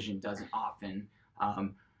television doesn't often.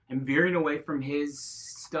 I'm veering away from his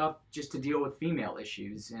stuff just to deal with female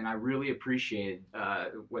issues, and I really appreciated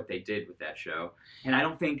what they did with that show. And I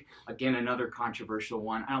don't think, again, another controversial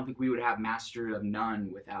one, I don't think we would have Master of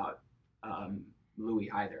None without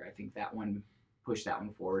Louis either. I think that one pushed that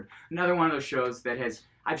one forward. Another one of those shows that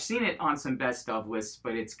I've seen it on some best of lists,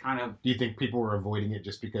 but it's kind of... Do you think people were avoiding it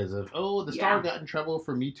just because of, the star got in trouble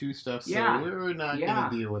for Me Too stuff, so we're not going to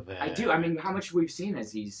deal with that? I do. I mean, how much we've seen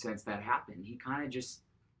since that happened. He kind of just...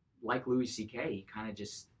 like Louis C.K., he kind of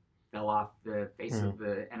just fell off the face of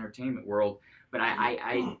the entertainment world. But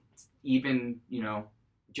I even,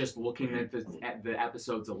 just looking at the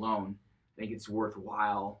episodes alone, I think it's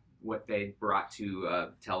worthwhile what they brought to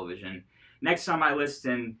television. Next on my list,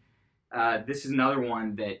 and this is another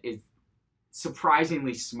one that is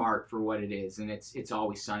surprisingly smart for what it is, and it's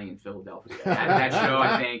Always Sunny in Philadelphia. That show,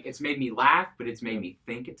 I think, it's made me laugh, but it's made me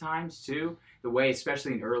think at times too. The way,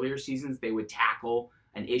 especially in earlier seasons, they would tackle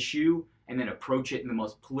an issue and then approach it in the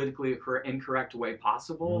most politically incorrect way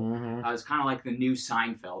possible. It's kind of like the new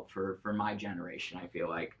Seinfeld for my generation, I feel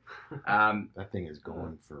like. That thing is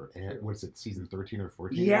going for, what's it, season 13 or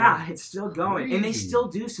 14? Yeah, it's still going. Crazy. And they still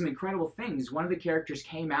do some incredible things. One of the characters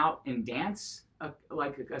came out and danced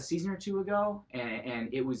like a season or 2 ago, and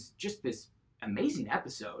it was just this amazing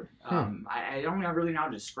episode. I don't really know how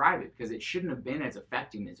to describe it because it shouldn't have been as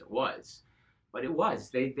affecting as it was. But it was.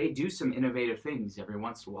 They do some innovative things every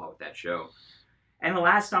once in a while with that show. And the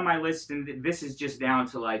last on my list, and this is just down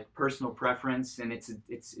to like personal preference, and it's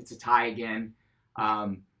a tie again.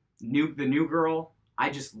 The New Girl. I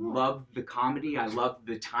just love the comedy. I love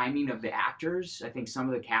the timing of the actors. I think some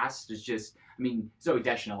of the cast is just, Zooey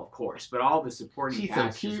Deschanel, of course, but all the supporting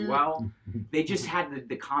cast as well. They just had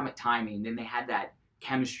the comic timing, and they had that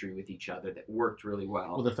chemistry with each other that worked really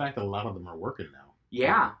well. Well, the fact that a lot of them are working now.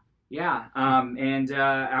 Yeah. And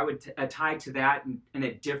I would tie to that in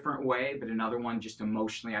a different way, but another one just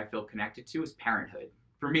emotionally I feel connected to is Parenthood.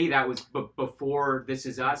 For me, that was before This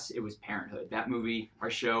Is Us, it was Parenthood. That movie, our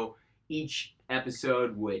show, each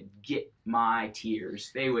episode would get my tears.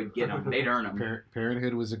 They would get them. They'd earn them.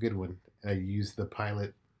 Parenthood was a good one. I use the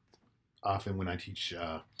pilot often when I teach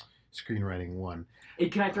screenwriting 1. And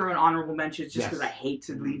can I throw in honorable mentions just because I hate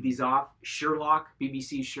to leave these off? Sherlock,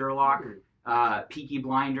 BBC's Sherlock. Peaky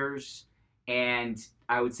Blinders, and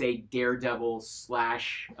I would say Daredevil /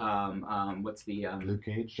 what's the Luke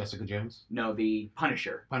Cage, Jessica Jones? No, the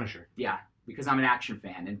Punisher. Yeah, because I'm an action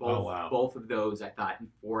fan, and both of those I thought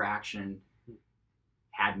for action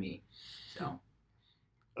had me. So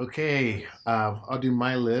Okay, I'll do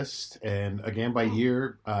my list, and again by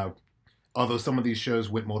year. Although some of these shows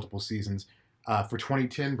went multiple seasons. For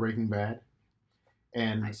 2010, Breaking Bad,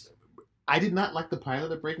 and Nice. I did not like the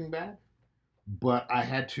pilot of Breaking Bad, but I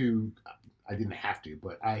had to. I didn't have to,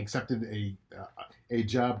 but I accepted a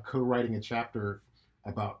job co-writing a chapter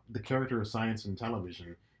about the character of science in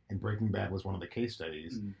television, and Breaking Bad was one of the case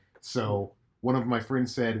studies. Mm. So one of my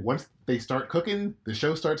friends said, once they start cooking, the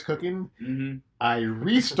show starts cooking. Mm-hmm. I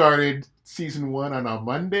restarted season 1 on a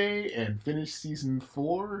Monday and finished season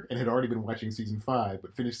 4, and had already been watching season 5,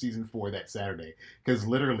 but finished season 4 that Saturday. Because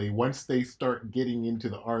literally, once they start getting into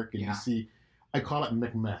the arc and you see, I call it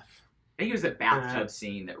Macbeth. I think it was the bathtub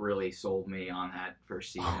scene that really sold me on that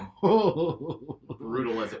first season.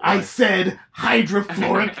 Brutal as it was. I said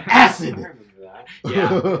hydrofluoric acid. I remember that.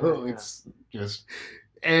 Yeah. It's just,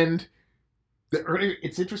 and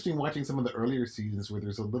it's interesting watching some of the earlier seasons where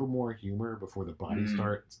there's a little more humor before the body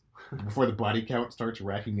count starts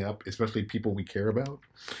racking up, especially people we care about.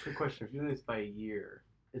 Good question. If you're doing this by a year,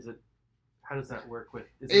 how does that work with?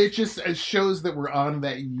 It shows that we're on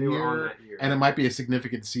that year, They were on that year. and it might be a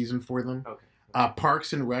significant season for them. Okay.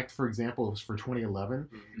 Parks and Rec, for example, was for 2011,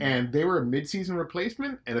 and they were a mid-season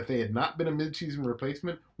replacement. And if they had not been a mid-season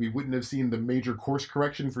replacement, we wouldn't have seen the major course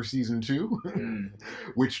correction for season 2,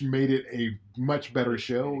 which made it a much better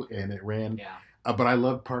show, and it ran. Yeah. But I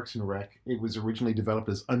love Parks and Rec. It was originally developed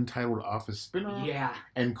as Untitled Office spinoff. Yeah.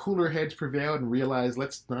 And cooler heads prevailed and realized,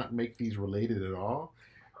 let's not make these related at all.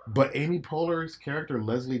 But Amy Poehler's character,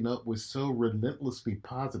 Leslie Knope, was so relentlessly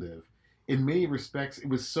positive. In many respects, it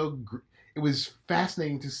was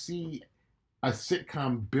fascinating to see a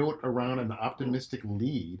sitcom built around an optimistic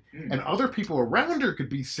lead. And other people around her could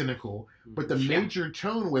be cynical, but the major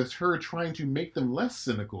tone was her trying to make them less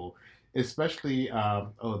cynical, especially,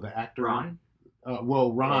 the actor. Ron?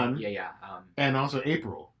 Ron. Yeah. And also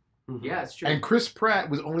April. Yeah, it's true. And Chris Pratt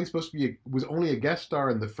was only a guest star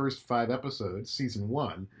in the first 5 episodes, season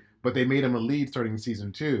 1, but they made him a lead starting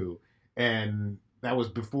season 2, and that was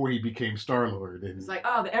before he became Star-Lord. And it's like,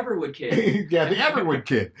 the Everwood kid. yeah, the Everwood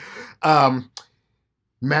kid.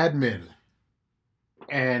 Mad Men.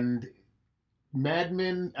 And Mad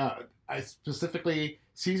Men, I specifically,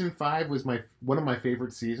 season 5 was one of my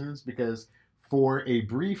favorite seasons because for a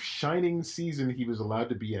brief shining season, he was allowed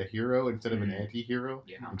to be a hero instead of an anti-hero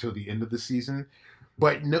until the end of the season.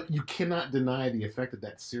 But no, you cannot deny the effect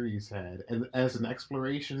that series had, and as an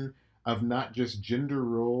exploration of not just gender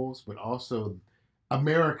roles, but also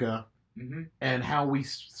America and how we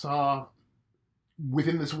saw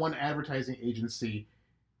within this one advertising agency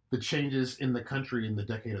the changes in the country in the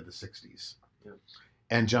decade of the 60s. Yeah.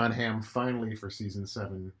 And John Hamm finally, for season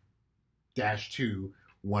 7-2,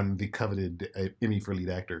 won the coveted Emmy for lead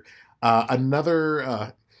actor.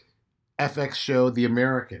 Another FX show, The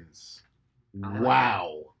Americans.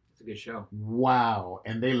 Wow. It's a good show. Wow.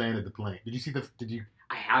 And they landed the plane. Did you?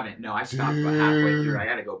 I haven't. No, I stopped about halfway through. I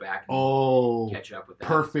got to go back and catch up with that.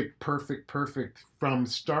 Perfect. From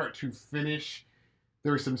start to finish,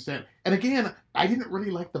 there was some and again, I didn't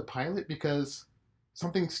really like the pilot because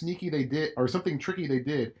something sneaky they did, or something tricky they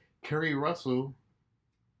did. Kerry Russell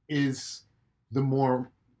is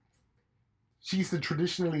she's the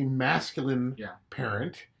traditionally masculine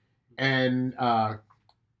parent, and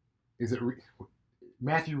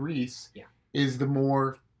Matthew Rhys is the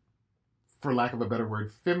more, for lack of a better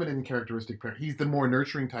word, feminine characteristic parent. He's the more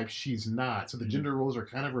nurturing type. She's not. So the gender roles are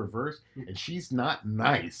kind of reversed, and she's not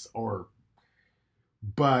nice.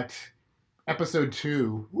 But episode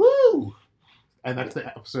 2, woo! And that's the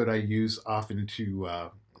episode I use often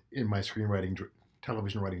in my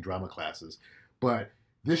television writing drama classes. But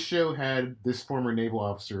this show had this former naval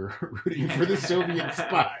officer rooting for the Soviet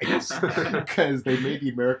spies because they made the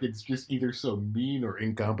Americans just either so mean or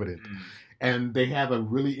incompetent. And they have a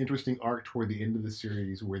really interesting arc toward the end of the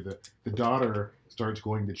series where the daughter starts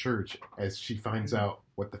going to church as she finds out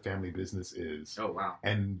what the family business is. Oh, wow.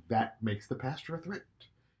 And that makes the pastor a threat.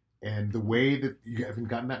 And the way that you haven't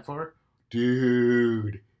gotten that far,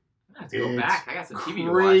 dude. I have to go back. I got some TV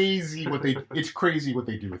crazy to watch. It's crazy what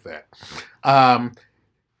they do with that.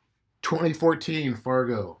 2014,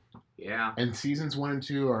 Fargo. Yeah. And seasons 1 and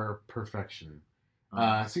 2 are perfection.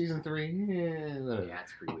 Season 3,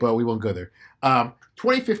 it's pretty weird. But we won't go there.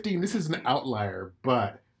 2015, this is an outlier,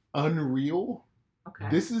 but Unreal. Okay.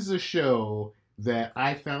 This is a show that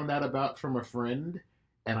I found out about from a friend,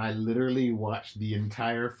 and I literally watched the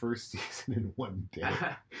entire first season in one day.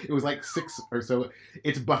 It was like 6 or so.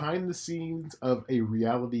 It's behind the scenes of a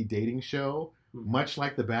reality dating show, much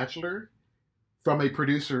like The Bachelor, from a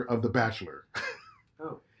producer of The Bachelor.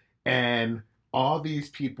 Oh. And all these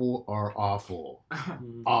people are awful,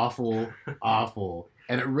 awful, awful,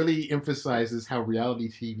 and it really emphasizes how reality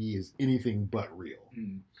TV is anything but real.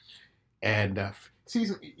 And I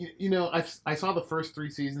saw the first 3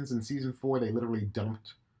 seasons. In season 4, they literally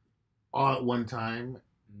dumped all at one time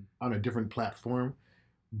on a different platform.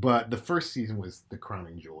 But the first season was the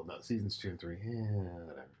crowning jewel. Now, seasons 2 and 3,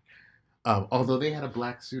 whatever. Although they had a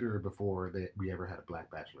black suitor before we ever had a black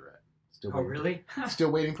bachelorette. Really?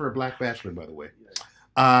 Still waiting for a black bachelor, by the way.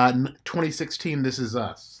 2016, This Is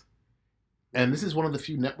Us. And this is one of the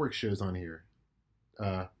few network shows on here.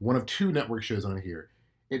 One of 2 network shows on here.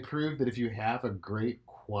 It proved that if you have a great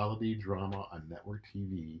quality drama on network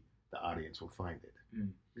TV, the audience will find it.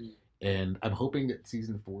 And I'm hoping that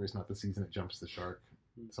season 4 is not the season that jumps the shark.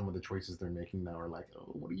 Some of the choices they're making now are like,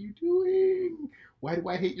 oh, what are you doing? Why do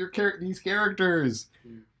I hate these characters?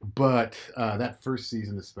 But that first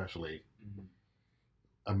season especially,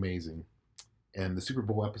 amazing. And the Super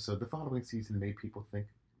Bowl episode the following season made people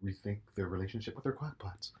rethink their relationship with their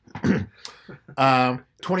crockpots.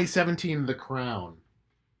 2017, The Crown.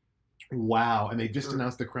 Wow. And they just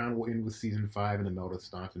announced The Crown will end with season 5 and Imelda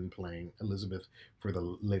Staunton playing Elizabeth for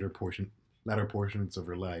the latter portions of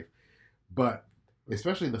her life. But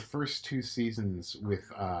especially the first 2 seasons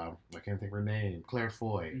with, I can't think of her name, Claire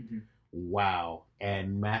Foy. Wow.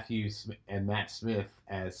 And Matt Smith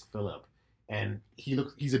as Philip. And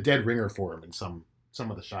he's a dead ringer for him in some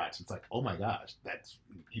of the shots. It's like, oh my gosh,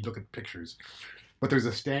 you look at pictures. But there's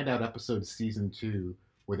a standout episode, season 2,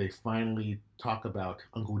 where they finally talk about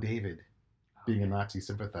Uncle David being a Nazi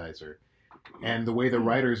sympathizer. And the way the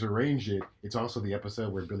writers arrange it, it's also the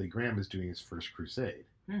episode where Billy Graham is doing his first crusade.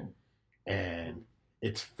 And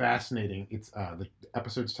it's fascinating. It's the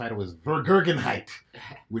episode's title is Vergurgenheit,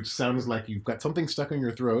 which sounds like you've got something stuck in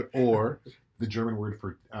your throat, or the German word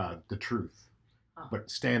for the truth. But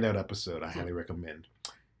standout episode, I highly recommend.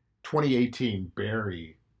 2018,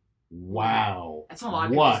 Barry. Wow. That's on a lot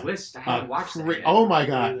of people's list. I haven't watched that yet. Oh my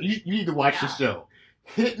God. You need to watch the show.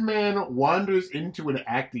 Hitman wanders into an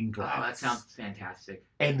acting class. Oh, that sounds fantastic.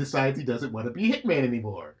 And decides he doesn't want to be Hitman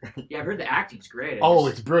anymore. Yeah, I've heard the acting's great.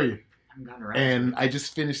 It's brilliant. I haven't gotten around and I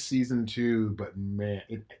just finished season 2, but man,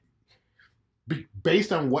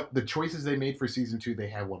 based on what the choices they made for season 2, they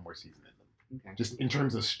have one more season in them. Okay. Just in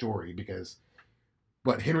terms of story,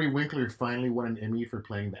 but Henry Winkler finally won an Emmy for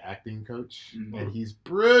playing the acting coach, and he's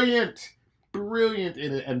brilliant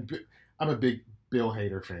in it. And I'm a big Bill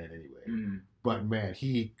Hader fan anyway. But man,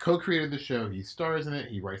 he co-created the show. He stars in it.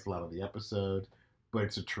 He writes a lot of the episodes. But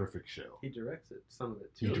it's a terrific show. He directs it, some of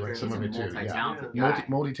it too. He directs some of it too. Multi-talented guy.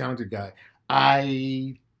 Multi-talented guy.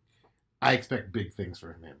 I expect big things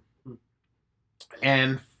from him.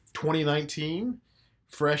 And 2019,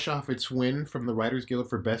 fresh off its win from the Writers Guild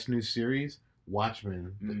for Best New Series,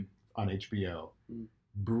 Watchmen on HBO.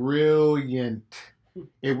 Brilliant.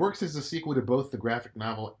 It works as a sequel to both the graphic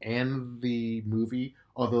novel and the movie,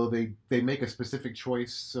 although they make a specific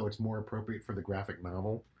choice so it's more appropriate for the graphic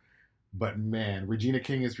novel. But man, Regina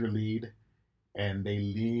King is your lead, and they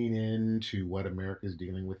lean into what America's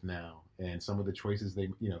dealing with now. And some of the choices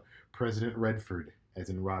President Redford, as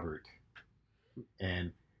in Robert.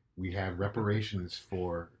 And we have reparations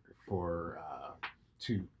for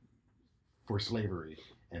slavery,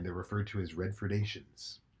 and they're referred to as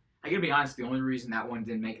Redfordations. I gotta be honest, the only reason that one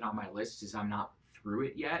didn't make it on my list is I'm not through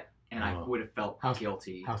it yet, and I would have felt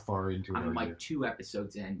guilty. How far into it I'm like 2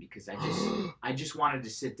 episodes in because I just wanted to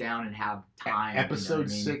sit down and have time.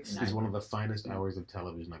 Episode 6 is one of the finest hours of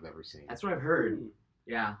television I've ever seen. That's what I've heard.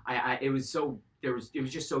 Yeah, it was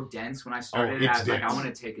just so dense when I started. I was like, I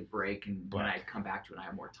want to take a break, and when I come back to it, I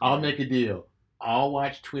have more time. I'll make a deal. I'll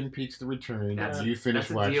watch Twin Peaks: The Return. You finish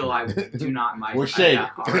watching. That's a deal I do not mind. We're shake.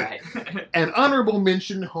 All right. An honorable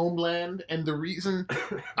mention, Homeland, and the reason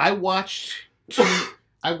I watched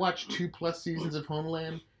 2+ seasons of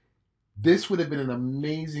Homeland. This would have been an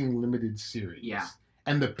amazing limited series. Yeah.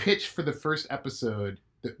 And the pitch for the first episode,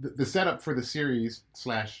 the setup for the series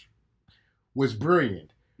was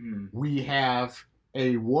brilliant. We have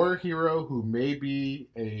a war hero who may be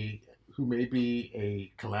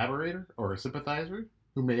a collaborator or a sympathizer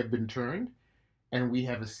who may have been turned, and we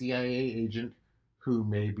have a CIA agent who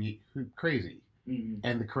may be crazy.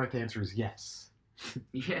 And the correct answer is yes.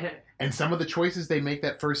 Yeah. And some of the choices they make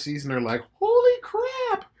that first season are like, holy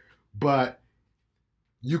crap! But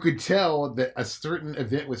you could tell that a certain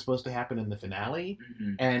event was supposed to happen in the finale,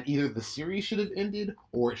 and either the series should have ended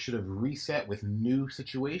or it should have reset with new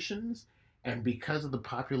situations. And because of the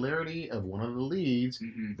popularity of one of the leads,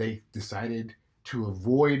 they decided to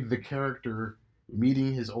avoid the character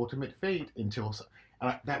meeting his ultimate fate until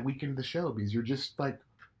that weakened the show, because you're just like,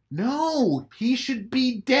 No, he should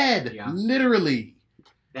be dead. Yeah. Literally.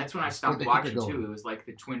 That's when I stopped They keep it watching going. too. It was like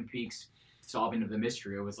the Twin Peaks solving of the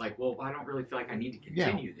mystery. It was like, well, I don't really feel like I need to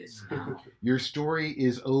continue this now. Your story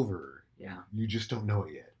is over. Yeah. You just don't know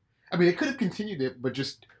it yet. I mean, they could have continued it, but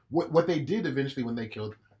just what they did eventually when they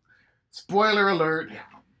killed. Spoiler alert. Yeah.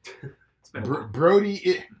 It's been a while.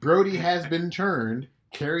 Brody has been turned.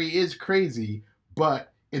 Carrie is crazy,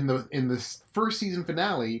 but in the first season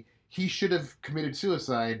finale, he should have committed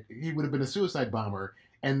suicide. He would have been a suicide bomber,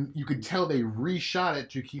 and you could tell they reshot it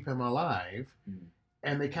to keep him alive,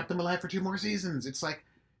 and they kept him alive for 2 more seasons. It's like,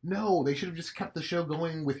 no, they should have just kept the show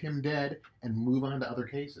going with him dead and move on to other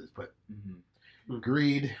cases. But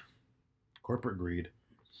greed, corporate greed.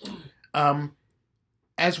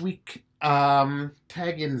 As we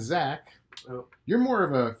tag in Zach, you're more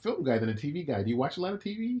of a film guy than a TV guy. Do you watch a lot of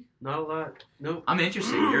TV? Not a lot. Nope. I'm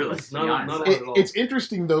interested in your list, to be honest. Not at all. It's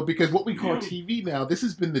interesting though, because what we call TV now, this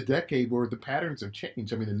has been the decade where the patterns have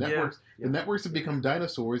changed. I mean, the networks have become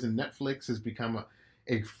dinosaurs, and Netflix has become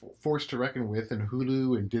a force to reckon with, and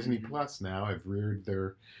Hulu and Disney Plus now have reared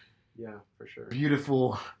their for sure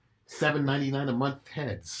beautiful $7.99 a month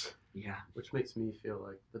heads. Yeah. Which makes me feel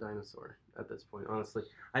like the dinosaur at this point, honestly.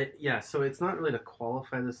 So it's not really to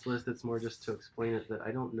qualify this list, it's more just to explain it that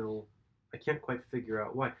I don't know, I can't quite figure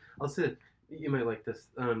out why. I'll say that you might like this.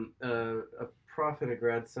 A prof in a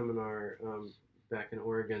grad seminar back in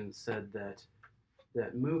Oregon said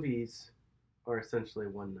that movies are essentially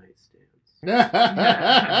one-night stands.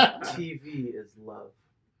 TV is love.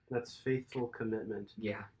 That's faithful commitment.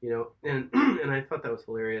 Yeah. And I thought that was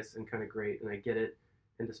hilarious and kind of great, and I get it.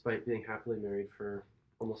 And despite being happily married for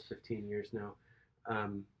almost 15 years now, I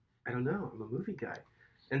don't know. I'm a movie guy,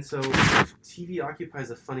 and so TV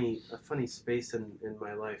occupies a funny space in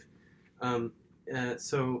my life.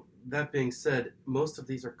 So that being said, most of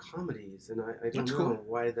these are comedies, and I don't know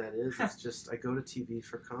why that is. It's just I go to TV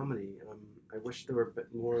for comedy. I wish there were a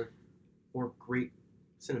bit more great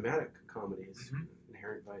cinematic comedies.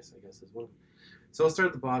 Inherent Vice, I guess, is one of them. So I'll start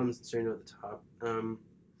at the bottom and straight to the top.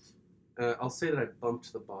 I'll say that I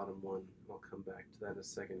bumped the bottom one. I'll come back to that in a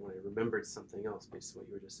second when I remembered something else based on what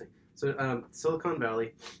you were just saying. So Silicon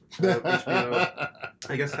Valley, HBO,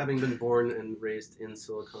 I guess having been born and raised in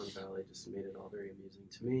Silicon Valley just made it all very amusing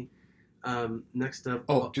to me. Next up...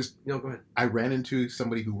 go ahead. I ran into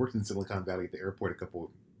somebody who worked in Silicon Valley at the airport a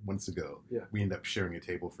couple months ago. Yeah. We ended up sharing a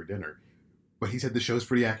table for dinner. But he said the show's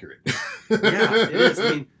pretty accurate. Yeah, it is.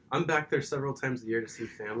 I mean, I'm back there several times a year to see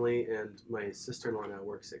family, and my sister-in-law now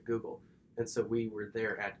works at Google. And so we were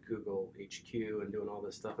there at Google HQ and doing all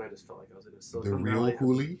this stuff, and I just felt like I was in a Silicon Valley. The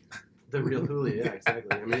real Hooli? The real Hooli, yeah,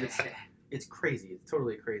 exactly. I mean, it's crazy. It's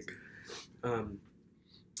totally crazy.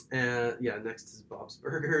 Next is Bob's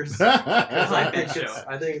Burgers. I like that show.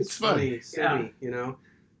 I think it's funny, silly,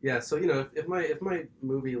 Yeah, so if my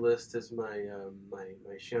movie list is my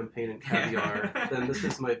champagne and caviar, then this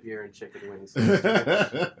is my beer and chicken wings.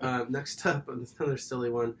 Next up, another silly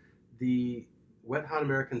one, the Wet Hot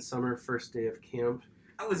American Summer First Day of Camp.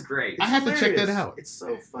 That was great. I have to check that out. It's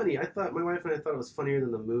so funny. My wife and I thought it was funnier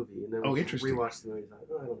than the movie, and then we rewatched the movie. I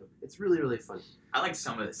thought, I don't know. It's really, really funny. I like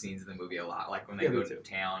some of the scenes in the movie a lot, like when they go to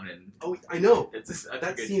town and. Oh, I know.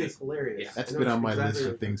 That scene is hilarious. Yeah. That's been on my list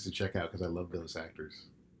of things to check out because I love those actors.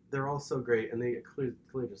 They're all so great, and they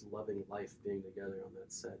clearly just loving life being together on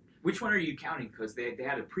that set. Which one are you counting? Because they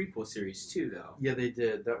had a prequel series too, though. Yeah, they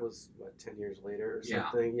did. That was 10 years later or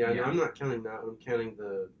something. Yeah. No, I'm not counting that. I'm counting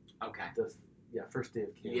the First Day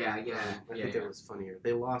of Camp. I think it was funnier.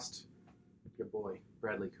 They lost your boy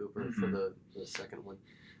Bradley Cooper for the second one.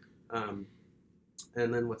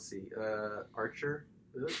 And then let's see, Archer,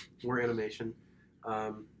 more animation.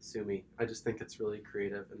 Sue me. I just think it's really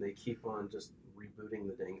creative, and they keep on just rebooting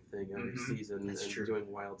the dang thing every season and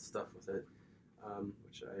doing wild stuff with it,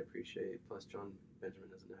 which I appreciate. Plus, John Benjamin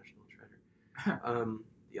is a national treasure.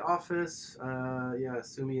 The Office,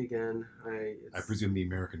 sue me again. I presume the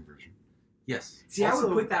American version. Yes. See, also,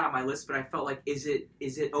 I would put that on my list, but I felt like, is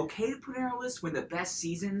it okay to put it on our list when the best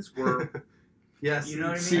seasons were? Yes. You know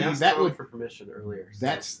what I mean? See, that would for permission earlier.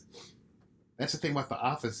 That's the thing about The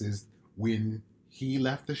Office is when he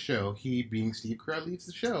left the show, he being Steve Carell leaves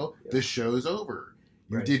the show, the show's over.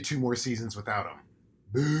 You did 2 more seasons without him.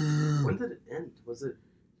 Boo! When did it end? Was it?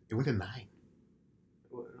 It went to 9. I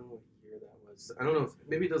don't know what year that was. I don't know.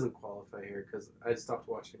 Maybe it doesn't qualify here because I stopped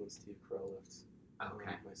watching when Steve Carell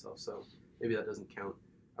left myself. So maybe that doesn't count.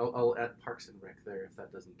 I'll add Parks and Rec there if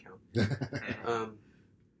that doesn't count.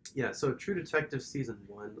 So True Detective season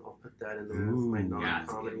 1, I'll put that in there with my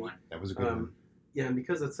non-comedy. That was a good one. Yeah, and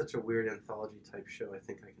because it's such a weird anthology type show, I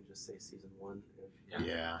think I can just say season 1.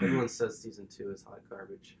 Yeah. Everyone says season 2 is hot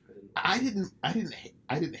garbage. I didn't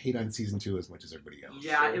hate on season 2 as much as everybody else.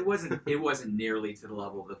 Yeah, it wasn't nearly to the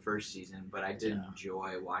level of the first season, but I did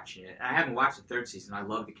enjoy watching it. I haven't watched the third season. I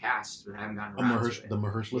love the cast, but I haven't gotten around to it. The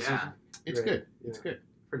Mahershala season? It's right. good. Yeah. It's good.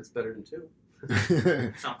 I've heard it's better than 2.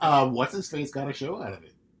 What's his face got a show out of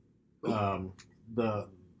it?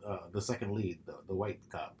 The second lead, the white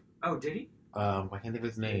cop. Oh, did he? I can't think of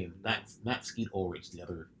his name. Not Skeet Ulrich, the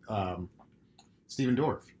other. Steven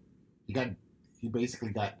Dorff. He's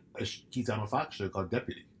on a Fox show called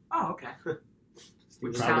Deputy. Oh, okay.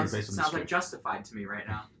 Which Probably sounds like Justified to me right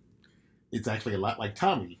now. It's actually a lot like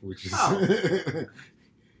Tommy, which is Oh.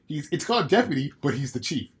 it's called Deputy, but he's the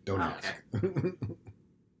chief. Don't ask. Wish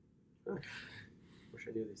I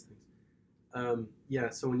knew these things. Yeah,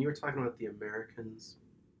 so when you were talking about The Americans,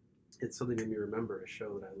 it suddenly made me remember a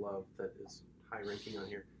show that I love that is high ranking on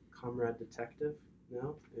here. Comrade Detective?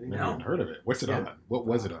 No? I haven't heard of it. What's it on? What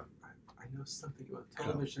was it on? I know something about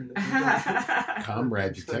television that you don't.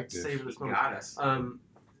 Comrade Detective. Save this You moment. got us.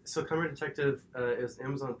 So Comrade Detective is an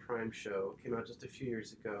Amazon Prime show. Came out just a few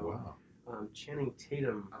years ago. Wow. Channing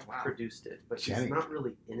Tatum produced it, but Channing. he's not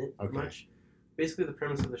really in it Okay. much. Basically, the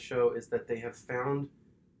premise of the show is that they have found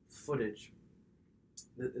footage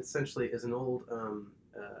that essentially is an old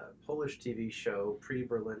Polish TV show,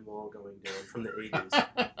 pre-Berlin Wall going down from the 80s.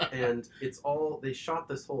 And it's all, they shot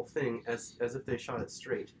this whole thing as if they shot it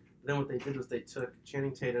straight. Then what they did was they took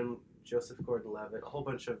Channing Tatum, Joseph Gordon-Levitt, a whole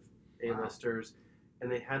bunch of A-listers,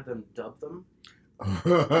 and they had them dub them. And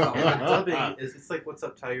the dubbing is, it's like What's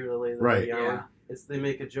Up, Tiger Lily? Right. Yeah. It's, they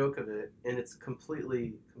make a joke of it, and it's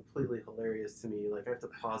completely hilarious to me. Like, I have to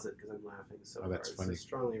pause it because I'm laughing so hard. That's funny. So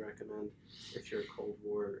strongly recommend if you're a Cold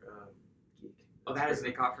War geek. Oh, that is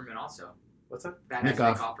Nick Offerman also. What's that? That Nick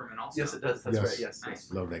has Nick Offerman also. Yes, it does. That's right. Yes.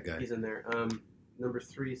 Nice. Love that guy. He's in there. Number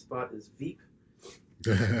 3 spot is Veep.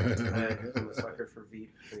 I'm a sucker for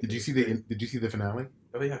Veep. Did you see the finale?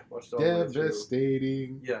 Oh yeah, watched all the way through.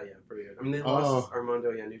 Devastating. Yeah, pretty good. I mean, they lost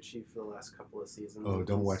Armando Iannucci for the last couple of seasons. Oh,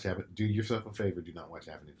 don't watch Avenue. Do yourself a favor. Do not watch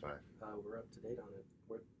Avenue 5. We're up to date on it.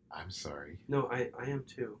 I'm sorry. No, I am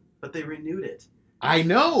too. But they renewed it. I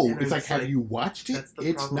know. And It's I'm like, have you watched it? That's the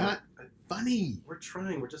It's problem. not funny. We're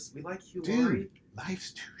trying. We like Hugh Dude, Laurie.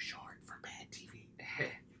 life's too short for bad TV. You're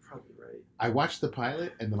probably right. I watched the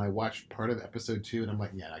pilot and then I watched part of episode 2 and I'm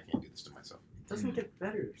like, yeah, I can't do this to myself. It doesn't get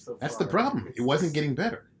better so That's far. the problem. It wasn't getting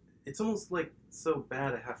better. It's almost like so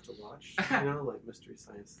bad I have to watch. You know, like Mystery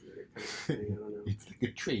Science Theater kind of thing. I don't know. It's like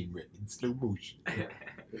a train wreck in slow motion. It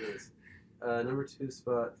is. Number 2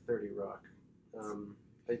 spot, 30 Rock. I'm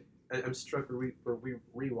struck. We're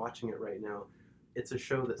rewatching it right now. It's a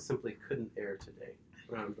show that simply couldn't air today.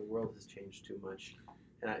 The world has changed too much.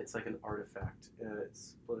 It's like an artifact.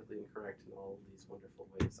 It's politically incorrect in all of these wonderful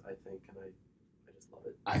ways, I think, and I just love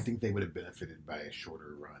it. I think they would have benefited by a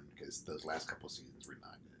shorter run because those last couple seasons were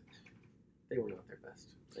not good. They were not their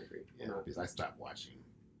best. I agree. Yeah, because I stopped watching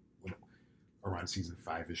around season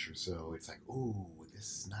 5-ish or so. It's like, ooh, this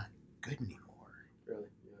is not good anymore. Really?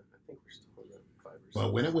 Yeah, I think we're still on that 5 or 6.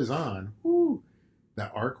 But when it was on,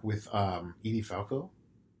 that arc with Edie Falco.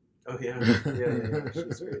 Oh yeah. She's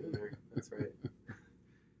great in there. That's right.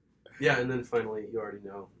 Yeah, and then finally, you already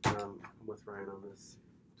know, I'm with Ryan on this.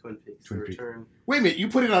 Twin Peaks: The Return. Wait a minute, you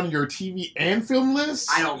put it on your TV and film list?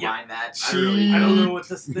 I don't mind that. I don't know what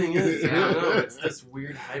this thing is. I don't know. It's this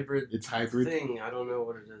weird hybrid. It's hybrid thing. I don't know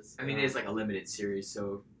what it is. I mean, it is like a limited series,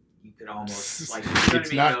 so you could almost like.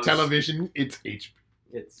 It's not television. It's It's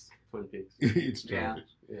Twin Peaks. It's television.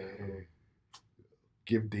 Yeah.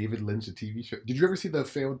 Give David Lynch a TV show. Did you ever see the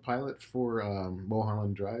failed pilot for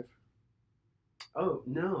Mulholland Drive? Oh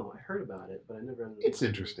no, I heard about it, but I never. It's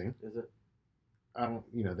interesting. Is it? I don't.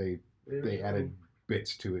 They added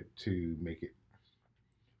bits to it to make it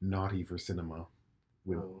naughty for cinema.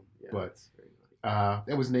 But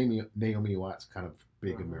that was Naomi Watts' kind of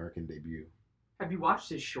big American debut. Have you watched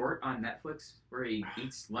his short on Netflix where he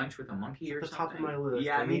eats lunch with a monkey or something? Top of my list.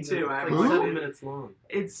 Yeah, me too. It's like 7 minutes long.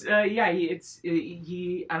 It's he.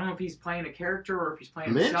 I don't know if he's playing a character or if he's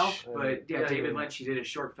playing himself, but David Lynch. He did a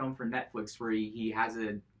short film for Netflix where he has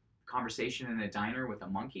a conversation in a diner with a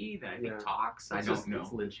monkey that I think talks. I don't know. It's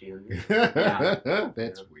Lynchian.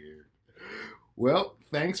 That's weird. Well,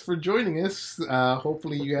 thanks for joining us.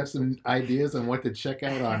 Hopefully you have some ideas on what to check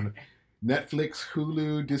out on Netflix,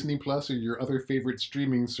 Hulu, Disney Plus, or your other favorite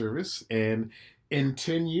streaming service. And in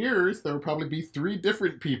 10 years, there will probably be 3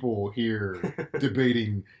 different people here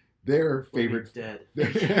debating their favorite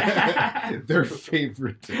their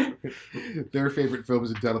favorite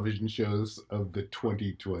films and television shows of the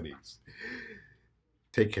 2020s.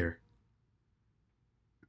 Take care.